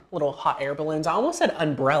little hot air balloons. I almost said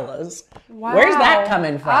umbrellas. Wow. Where's that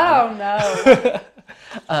coming from? I don't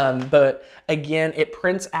know. But again, it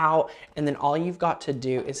prints out, and then all you've got to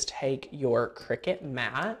do is take your Cricut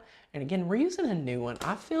mat, And again, we're using a new one.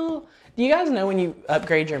 Do you guys know when you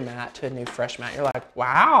upgrade your mat to a new fresh mat, you're like,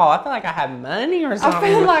 wow, I feel like I have money or something. I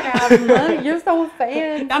feel like I have money. You're so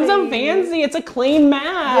fancy. I'm so fancy. It's a clean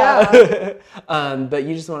mat. Yeah. But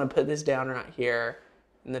you just want to put this down right here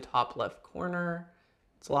in the top left corner.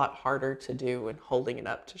 It's a lot harder to do when holding it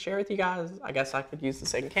up to share with you guys. I guess I could use the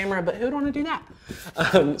second camera, but who would want to do that?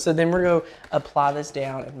 So then we're going to apply this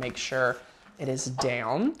down and make sure it is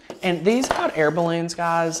down. And these hot air balloons,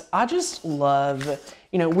 guys, I just love,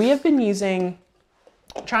 we have been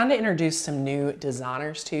trying to introduce some new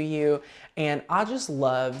designers to you, and I just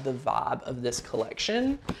love the vibe of this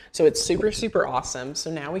collection. So it's super, super awesome.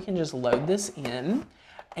 So now we can just load this in.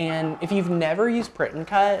 And if you've never used print and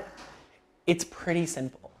cut, it's pretty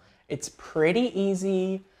simple. It's pretty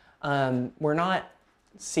easy. We're not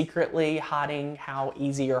secretly hiding how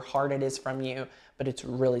easy or hard it is from you, but it's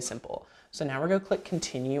really simple. So now we're going to click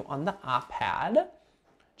continue on the iPad,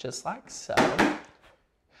 just like so.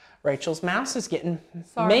 Rachel's mouse is getting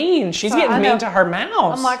mean. She's getting mean to her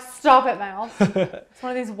mouse. I'm like, stop it, mouse. It's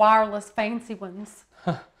one of these wireless fancy ones.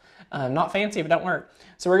 Not fancy, but don't work.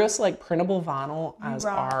 So we're going to select printable vinyl as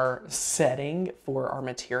our setting for our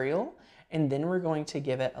material. And then we're going to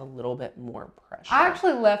give it a little bit more pressure. I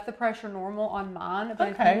actually left the pressure normal on mine, but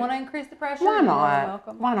if you want to increase the pressure, why you're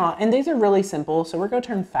not? Why not? And these are really simple. So we're going to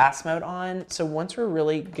turn fast mode on. So once we're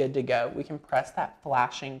really good to go, we can press that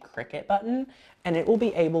flashing Cricut button, and it will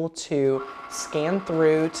be able to scan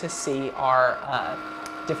through to see our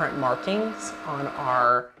different markings on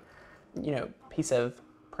our, piece of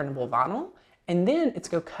printable vinyl. And then it's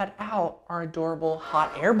going to cut out our adorable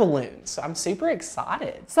hot air balloons. So I'm super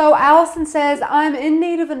excited. So Allison says, I'm in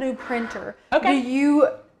need of a new printer. Okay. Do you,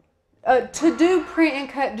 to do print and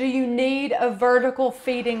cut, do you need a vertical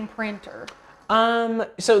feeding printer?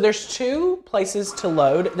 So there's two places to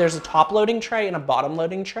load. There's a top loading tray and a bottom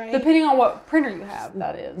loading tray. Depending on what printer you have,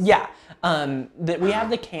 that is. Yeah. We have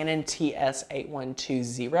the Canon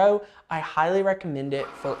TS8120. I highly recommend it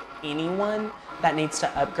for anyone that needs to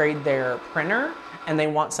upgrade their printer and they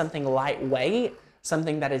want something lightweight,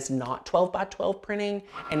 something that is not 12 by 12 printing,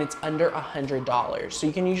 and it's under $100. So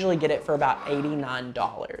you can usually get it for about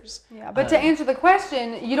 $89. Yeah, but to answer the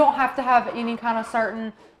question, you don't have to have any kind of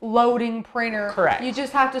certain loading printer. Correct. You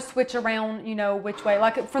just have to switch around, which way.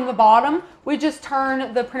 Like from the bottom, we just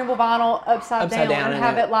turn the printable vinyl upside down and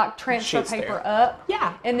have it like transfer paper up.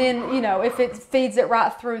 Yeah. And then, if it feeds it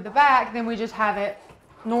right through the back, then we just have it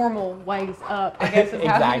normal ways up, I guess is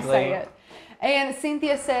how you say it. And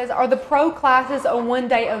Cynthia says, are the pro classes a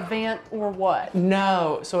one-day event or what?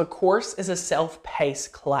 No. So a course is a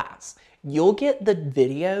self-paced class. You'll get the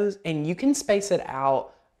videos and you can space it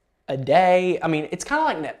out a day. I mean, it's kind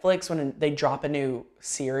of like Netflix when they drop a new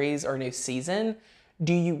series or a new season.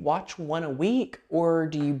 Do you watch one a week or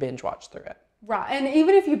do you binge watch through it? Right. And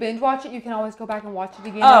even if you binge watch it, you can always go back and watch it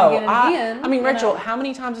again and again and again. I mean, Rachel, how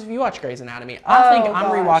many times have you watched Grey's Anatomy? I think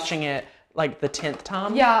I'm rewatching it like the 10th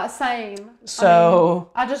time. Yeah, same.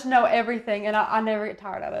 So I just know everything and I never get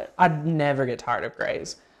tired of it. I never get tired of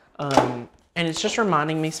Grey's. And it's just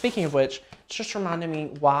reminding me, speaking of which, it's just reminding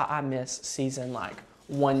me why I miss season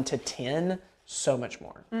 1 to 10 so much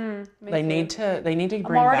more. They need to bring back.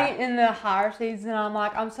 I'm already in the higher season. I'm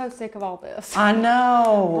like, I'm so sick of all this. I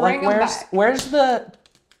know. Bring them back. Where's the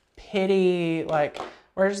pity,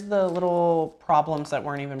 where's the little problems that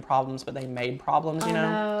weren't even problems, but they made problems, I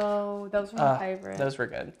know. Those were my favorite. Those were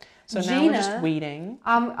good. So now we're just weeding.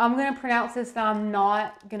 I'm going to pronounce this and I'm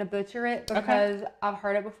not going to butcher it because I've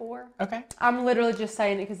heard it before. Okay. I'm literally just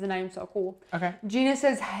saying it because the name's so cool. Okay. Gina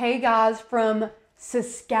says, hey guys from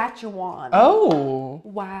Saskatchewan. Oh.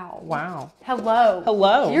 Wow. Wow. Hello.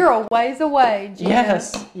 Hello. You're a ways away, Gina.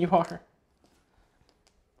 Yes, you are.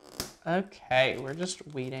 Okay, we're just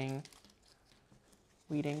weeding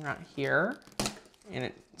right here.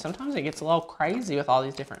 And sometimes it gets a little crazy with all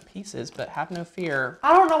these different pieces, but have no fear.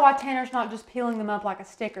 I don't know why Tanner's not just peeling them up like a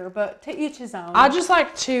sticker, but to each his own. I just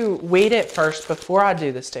like to weed it first before I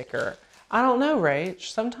do the sticker. I don't know, Rach.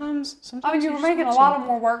 Sometimes I mean, you were making a lot of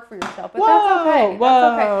more work for yourself, but whoa, that's okay.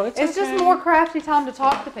 Whoa, that's okay. It's just more crafty time to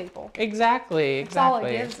talk to people. Exactly. That's all it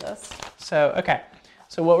gives us. So, okay.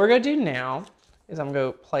 So what we're going to do now is I'm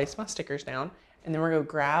going to place my stickers down, and then we're going to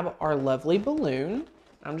grab our lovely balloon.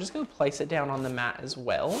 I'm just going to place it down on the mat as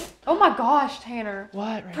well. Oh my gosh, Tanner.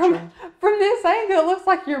 What, Rachel? From this angle, it looks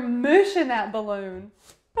like you're mushing that balloon.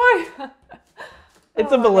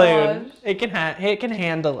 It's a balloon. Gosh. It can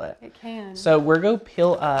handle it. It can. So we're going to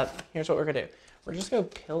peel up. Here's what we're going to do. We're just going to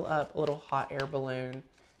peel up a little hot air balloon,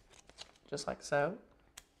 just like so.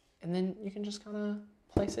 And then you can just kind of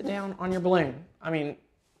place it down on your balloon. I mean,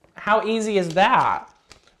 how easy is that?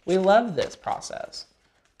 We love this process.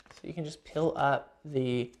 So you can just peel up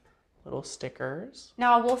the little stickers.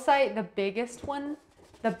 Now, I will say the biggest one,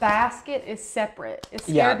 the basket is separate. It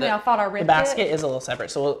scared me. I thought I ripped it. The basket is a little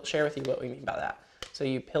separate, so we'll share with you what we mean by that. So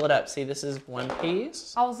you peel it up. See, this is one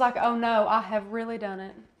piece. I was like, oh no, I have really done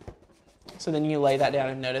it. So then you lay that down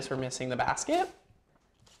and notice we're missing the basket.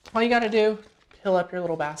 All you got to do, peel up your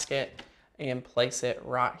little basket and place it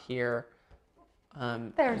right here.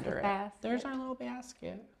 There's the basket. There's our little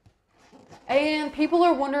basket. And people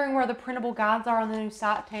are wondering where the printable guides are on the new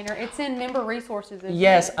site, Tanner. It's in member resources.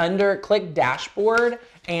 Yes, click dashboard.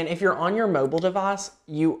 And if you're on your mobile device,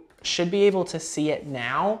 you should be able to see it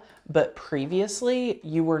now, but previously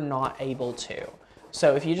you were not able to.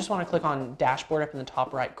 So if you just want to click on dashboard up in the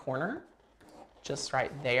top right corner, just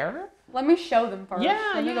right there. Let me show them first.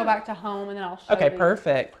 Yeah, Let me go back to home and then I'll show Okay, these.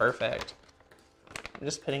 perfect. I'm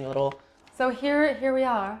just putting a little... So here we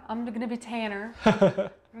are. I'm going to be Tanner.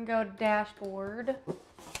 I'm going to go to dashboard.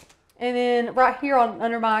 And then right here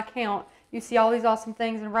under my account, you see all these awesome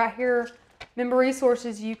things. And right here, member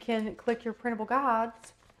resources, you can click your printable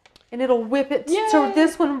guides. And it'll whip it to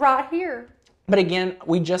this one right here. But again,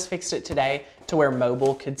 we just fixed it today to where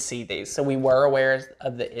mobile could see these. So we were aware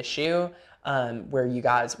of the issue where you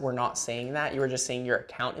guys were not seeing that. You were just seeing your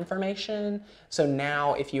account information. So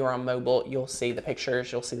now if you are on mobile, you'll see the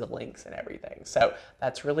pictures, you'll see the links and everything. So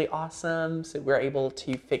that's really awesome. So we're able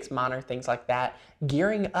to fix minor things like that.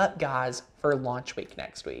 Gearing up, guys, for launch week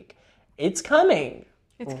next week. It's coming.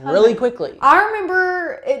 It's coming really quickly. I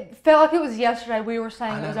remember it felt like it was yesterday we were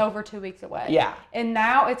saying it was over 2 weeks away. Yeah. And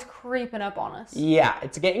now it's creeping up on us. Yeah,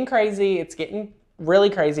 it's getting crazy. It's getting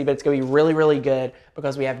really crazy, but it's going to be really, really good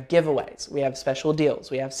because we have giveaways. We have special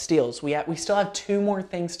deals. We have steals. We still have 2 more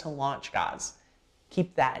things to launch, guys.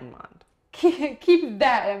 Keep that in mind. Keep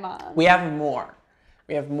that in mind. We have more.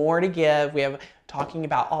 We have more to give. We have talking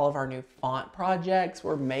about all of our new font projects.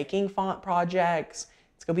 We're making font projects.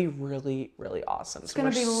 It's going to be really, really awesome. It's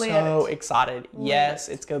going to be lit. So excited. Lit. Yes,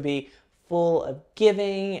 it's going to be full of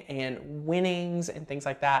giving and winnings and things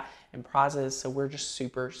like that and prizes. So we're just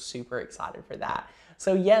super, super excited for that.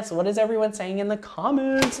 So yes, what is everyone saying in the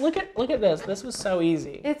comments? Look at this. This was so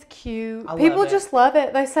easy. It's cute. People just love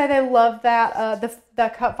it. They say they love that the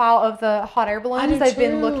cut file of the hot air balloons. They've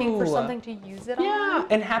been looking for something to use it on. Yeah,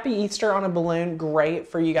 and happy Easter on a balloon. Great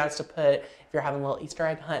for you guys to put if you're having a little Easter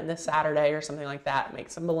egg hunt this Saturday or something like that. Make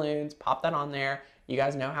some balloons, pop that on there. You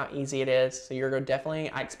guys know how easy it is. So you're definitely,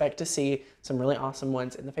 I expect to see some really awesome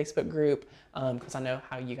ones in the Facebook group because I know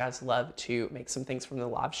how you guys love to make some things from the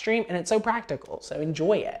live stream and it's so practical. So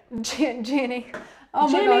enjoy it. Jenny. Oh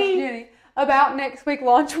my gosh, Jenny. About next week,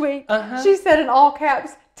 launch week. She said in all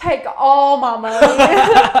caps, take all my money.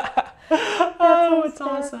 Oh, it's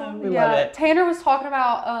awesome. We love it. Tanner was talking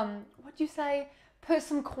about, what'd you say? Put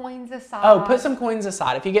some coins aside. Oh, put some coins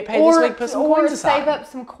aside. If you get paid this week, put some coins aside. Or save up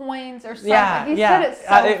some coins or something. He said it's so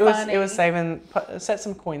funny. It was set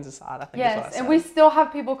some coins aside, I think. Yes, and we still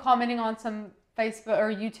have people commenting on some Facebook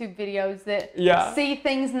or YouTube videos that see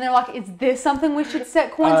things and they're like, is this something we should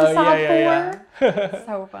set coins aside for?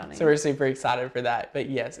 So funny. So we're super excited for that.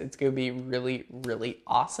 But yes, it's going to be really, really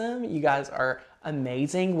awesome. You guys are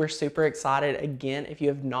amazing. We're super excited. Again, if you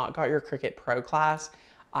have not got your Cricut Pro class,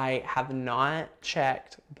 I have not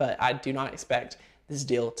checked, but I do not expect this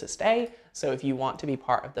deal to stay. So if you want to be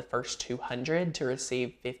part of the first 200 to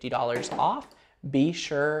receive $50 off, be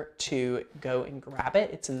sure to go and grab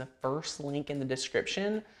it. It's in the first link in the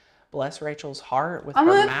description. Bless Rachel's heart with her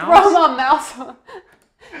mouse. I'm gonna throw my mouse.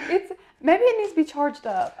 Maybe it needs to be charged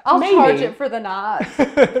up. I'll charge it for the night.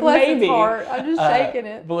 Bless its heart. I'm just shaking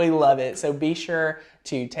it. But we love it. So be sure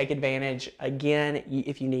to take advantage. Again,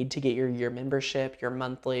 if you need to get your year membership, your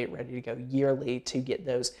monthly, ready to go yearly, to get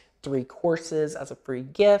those 3 courses as a free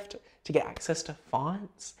gift, to get access to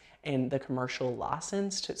fonts and the commercial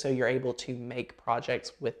license so you're able to make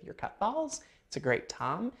projects with your cut files. It's a great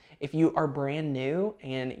time. If you are brand new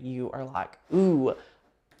and you are like, ooh,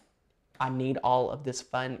 I need all of this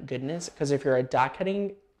fun goodness, because if you're a die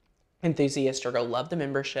cutting enthusiast, you're going to love the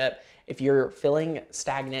membership. If you're feeling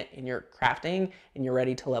stagnant in your crafting and you're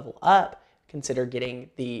ready to level up, consider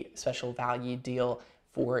getting the special value deal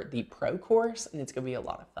for the pro course, and it's going to be a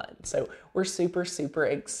lot of fun. So we're super, super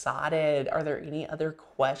excited. Are there any other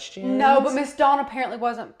questions? No, but Miss Dawn apparently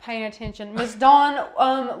wasn't paying attention. Miss Dawn,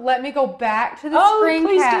 let me go back to the screen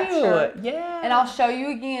capture. Yeah. And I'll show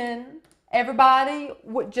you again. Everybody,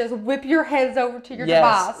 just whip your heads over to your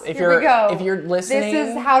device. Here we go. If you're listening.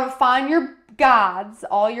 This is how to find your guides,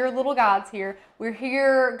 all your little guides here. We're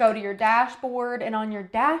here, go to your dashboard, and on your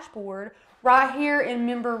dashboard, right here in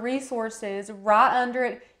member resources, right under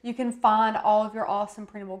it, you can find all of your awesome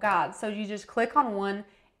printable guides. So you just click on one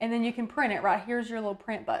and then you can print it. Right here's your little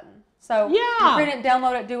print button. So you print it,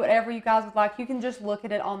 download it, do whatever you guys would like. You can just look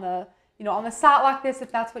at it on the, on the site like this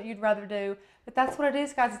if that's what you'd rather do. But that's what it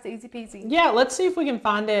is, guys. It's easy peasy. Yeah, let's see if we can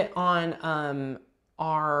find it on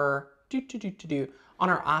our on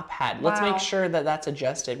our iPad. Let's make sure that that's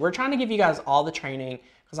adjusted. We're trying to give you guys all the training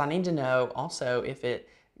because I need to know also if it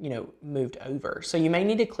moved over. So you may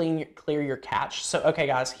need to clear your cache. So okay,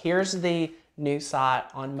 guys, here's the new site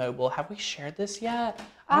on mobile. Have we shared this yet?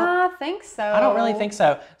 I think so. I don't really think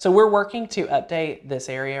so. So we're working to update this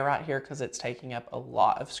area right here because it's taking up a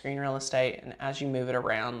lot of screen real estate. And as you move it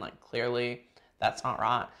around, like clearly that's not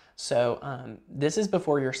right. So this is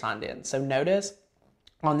before you're signed in. So notice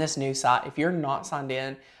on this new site, if you're not signed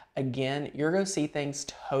in, again, you're going to see things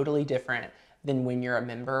totally different than when you're a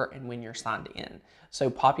member and when you're signed in. So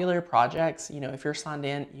popular projects, if you're signed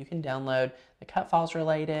in, you can download the cut files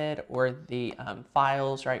related or the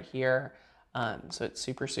files right here. So it's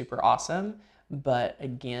super, super awesome. But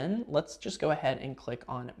again, let's just go ahead and click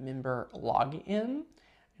on member login.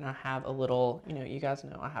 And I have a little, you guys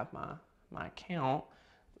know I have my account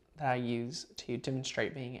that I use to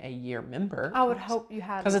demonstrate being a year member. I would hope you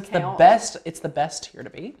had because it's the best tier to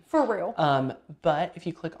be. For real. But if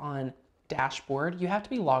you click on dashboard, you have to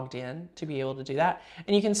be logged in to be able to do that.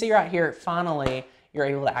 And you can see right here, finally, you're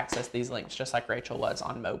able to access these links just like Rachel was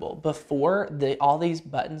on mobile. Before, all these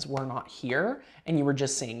buttons were not here and you were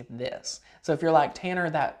just seeing this. So if you're like, Tanner,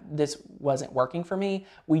 that this wasn't working for me,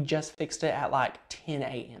 we just fixed it at like 10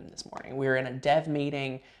 a.m. this morning. We were in a dev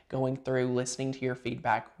meeting, going through, listening to your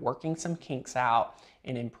feedback, working some kinks out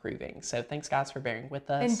and improving. So thanks guys for bearing with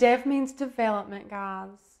us. And dev means development, guys.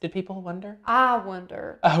 Did people wonder? I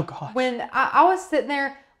wonder. Oh gosh. When I was sitting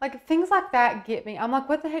there, like things like that get me. I'm like,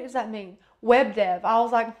 what the heck does that mean? Web dev. I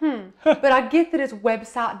was like, But I get that it's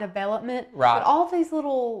website development. Right. But all these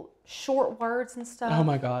little short words and stuff. Oh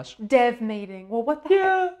my gosh. Dev meeting. Well, what the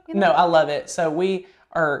heck? No, I love it. So we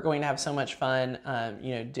are going to have so much fun,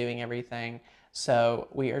 doing everything. So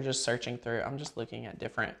we are just searching through. I'm just looking at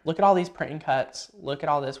look at all these print and cuts. Look at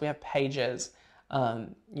all this. We have pages,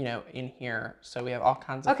 in here. So we have all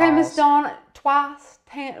kinds of Okay, files. Miss Dawn, twice.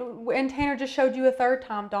 And Tanner just showed you a third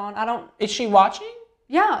time, Dawn. Is she watching?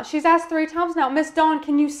 Yeah, she's asked 3 times now. Miss Dawn,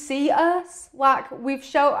 can you see us? Like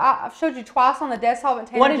I've showed you twice on the desktop, and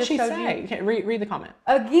Tanner What did just she showed say? you Read the comment.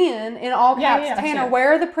 again in all caps. Yeah, Tanner,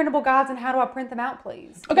 where are the printable guides and how do I print them out,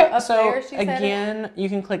 please? Okay, Up so there, she said again, you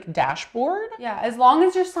can click dashboard. Yeah, as long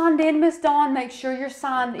as you're signed in, Miss Dawn, make sure you're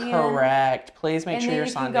signed in. Correct. Please make sure you're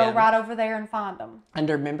signed in. And then you can go right over there and find them.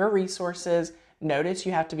 Under member resources, notice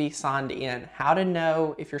you have to be signed in. How to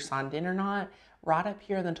know if you're signed in or not? Right up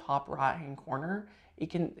here in the top right hand corner, it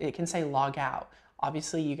can say log out.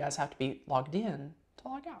 Obviously, you guys have to be logged in to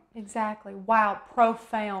log out. Exactly. Wow,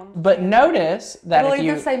 profound. But notice that it'll if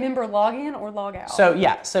you either say member login or log out. So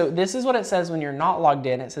yeah, so this is what it says when you're not logged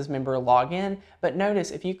in. It says member login. But notice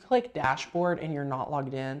if you click dashboard and you're not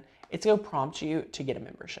logged in, it's going to prompt you to get a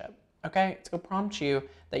membership. Okay, it's going to prompt you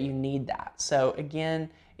that you need that. So again,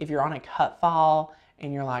 if you're on a cut file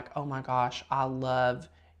and you're like, oh my gosh, I love,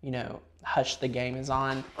 Hush the Game is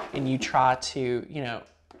on, and you try to,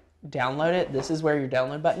 download it, this is where your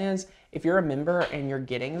download button is. If you're a member and you're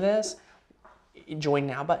getting this, join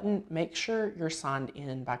now button, make sure you're signed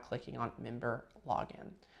in by clicking on member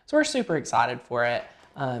login. So we're super excited for it.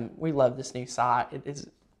 We love this new site. It is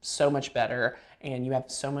so much better and you have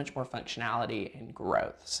so much more functionality and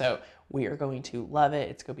growth. So we are going to love it.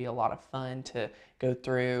 It's going to be a lot of fun to go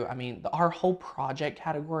through. I mean, our whole project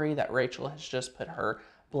category that Rachel has just put her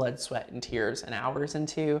blood, sweat, and tears and hours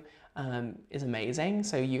into is amazing.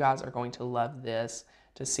 So you guys are going to love this,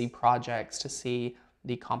 to see projects, to see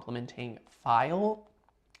the complementing file.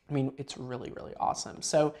 I mean, it's really, really awesome.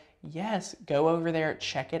 So yes, go over there,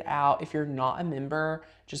 check it out. If you're not a member,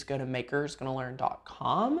 just go to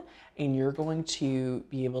makersgonnalearn.com and you're going to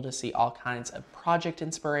be able to see all kinds of project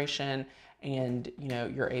inspiration, and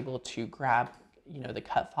you're able to grab the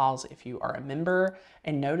cut files if you are a member,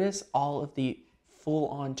 and notice all of the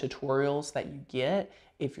full-on tutorials that you get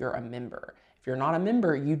if you're a member. If you're not a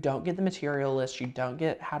member, you don't get the material list, you don't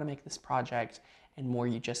get how to make this project and more,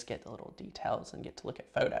 you just get the little details and get to look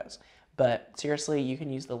at photos. But seriously, you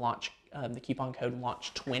can use the coupon code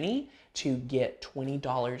LAUNCH20 to get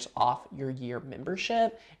 $20 off your year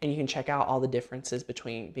membership, and you can check out all the differences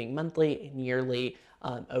between being monthly and yearly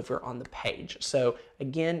over on the page. So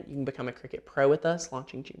again, you can become a Cricut Pro with us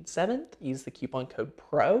launching June 7th. Use the coupon code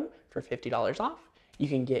PRO for $50 off. You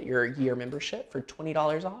can get your year membership for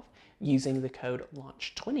 $20 off. using the code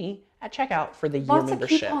LAUNCH20 at checkout for the year Lots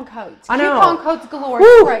membership. Lots of coupon codes. I know. Coupon codes galore.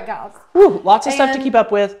 It's great, guys. Woo, lots of stuff to keep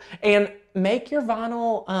up with. And make your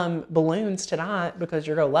vinyl balloons tonight because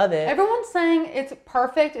you're going to love it. Everyone's saying it's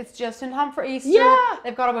perfect. It's just in time for Easter. Yeah.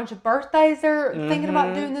 They've got a bunch of birthdays they're thinking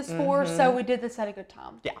about doing this for, so we did this at a good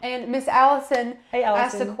time. Yeah. And Miss Allison, Hey,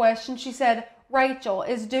 asked Allison. a question. She said, Rachel,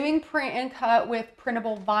 is doing print and cut with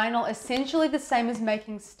printable vinyl essentially the same as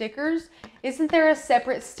making stickers? Isn't there a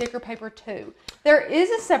separate sticker paper too? There is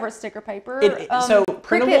a separate sticker paper. So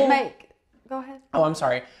printable. Go ahead. Oh, I'm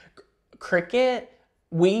sorry. Cricut.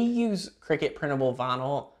 We use Cricut printable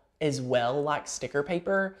vinyl as well, like sticker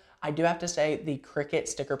paper. I do have to say the Cricut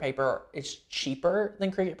sticker paper is cheaper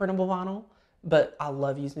than Cricut printable vinyl, but I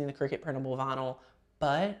love using the Cricut printable vinyl.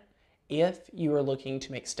 But if you are looking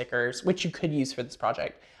to make stickers, which you could use for this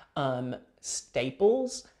project,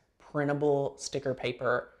 Staples printable sticker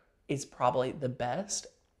paper is probably the best.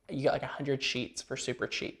 You get like 100 sheets for super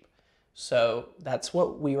cheap. So that's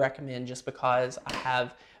what we recommend, just because I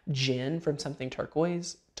have Jen from Something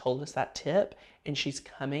Turquoise told us that tip, and she's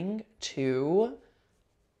coming to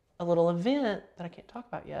a little event that I can't talk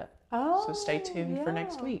about yet. Oh, so stay tuned for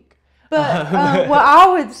next week. But what I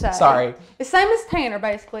would say, sorry, the same as Tanner,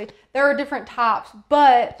 basically. There are different types,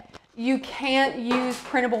 but you can't use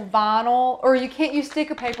printable vinyl, or you can't use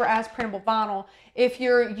sticker paper as printable vinyl if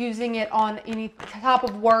you're using it on any type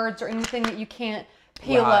of words or anything that you can't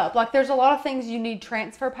peel up. Like, there's a lot of things you need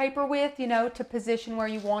transfer paper with, you know, to position where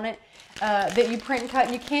you want it, that you print and cut.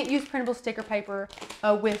 And you can't use printable sticker paper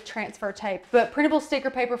with transfer tape. But printable sticker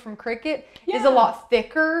paper from Cricut is a lot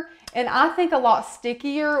thicker and I think a lot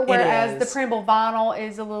stickier, whereas the printable vinyl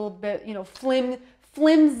is a little bit, you know,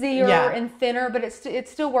 flimsier and thinner, but it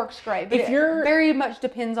still works great. But it very much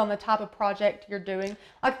depends on the type of project you're doing.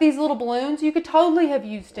 Like these little balloons, you could totally have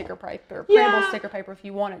used sticker paper, printable sticker paper if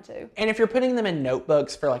you wanted to. And if you're putting them in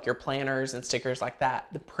notebooks for like your planners and stickers like that,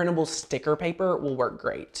 the printable sticker paper will work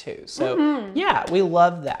great too. So yeah, we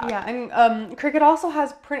love that. Yeah, and Cricut also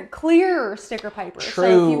has clear sticker paper. True,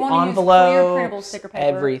 so if you want to use clear printable sticker paper,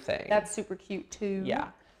 everything. That's super cute too. Yeah,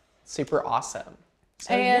 super awesome.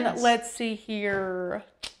 So, and let's see here.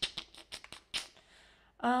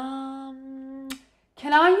 Can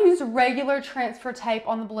I use regular transfer tape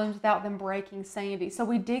on the balloons without them breaking, Sandy? So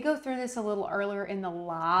we did go through this a little earlier in the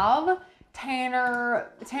live. Tanner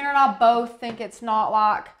and I both think it's not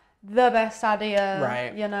like the best idea.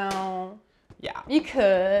 Right. You know. Yeah. You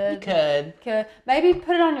could. You could. Maybe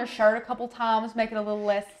put it on your shirt a couple times, make it a little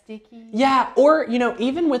less sticky. Yeah, or, you know,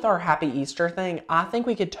 even with our Happy Easter thing, I think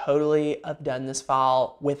we could totally have done this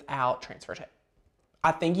file without transfer tape.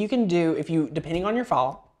 I think you can do, depending on your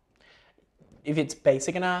file, if it's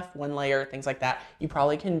basic enough, one layer, things like that, you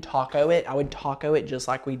probably can taco it. I would taco it just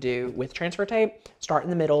like we do with transfer tape. Start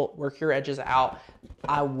in the middle, work your edges out.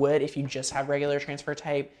 I would, if you just have regular transfer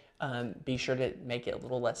tape, be sure to make it a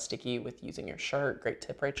little less sticky with using your shirt. Great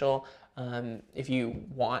tip, Rachel. If you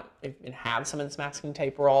want and have some of this masking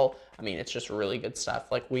tape roll, I mean, it's just really good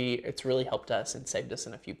stuff. Like it's really helped us and saved us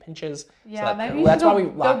in a few pinches. Yeah, so maybe that's why we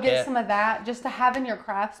go get some of that just to have in your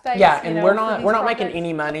craft space. Yeah, and we're not making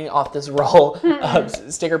any money off this roll of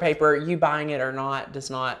sticker paper. You buying it or not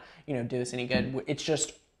does not, you know, do us any good. It's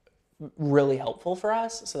just really helpful for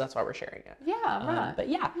us, so that's why we're sharing it. Yeah, right. But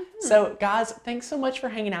yeah, so guys, thanks so much for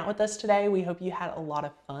hanging out with us today. We hope you had a lot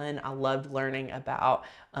of fun. I loved learning about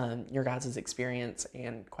your guys' experience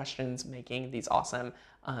and questions making these awesome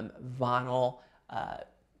vinyl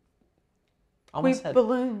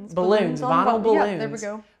balloons, vinyl balloons. Yeah, there we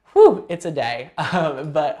go. Whew, it's a day.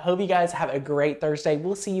 But hope you guys have a great Thursday.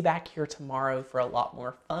 We'll see you back here tomorrow for a lot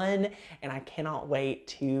more fun, and I cannot wait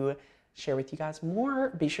to share with you guys more.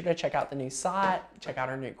 Be sure to check out the new site, check out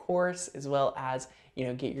our new course, as well as, you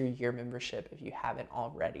know, get your year membership if you haven't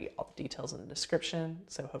already. All the details in the description.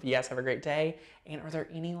 So hope you guys have a great day. And are there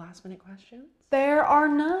any last minute questions? There are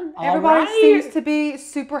none. All Everybody right. seems to be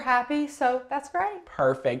super happy, so that's great.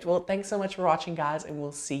 Perfect. Well, thanks so much for watching, guys, and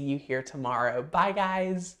we'll see you here tomorrow. Bye,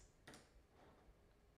 guys.